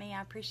time with me.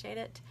 I appreciate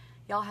it.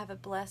 Y'all have a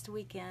blessed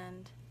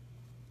weekend.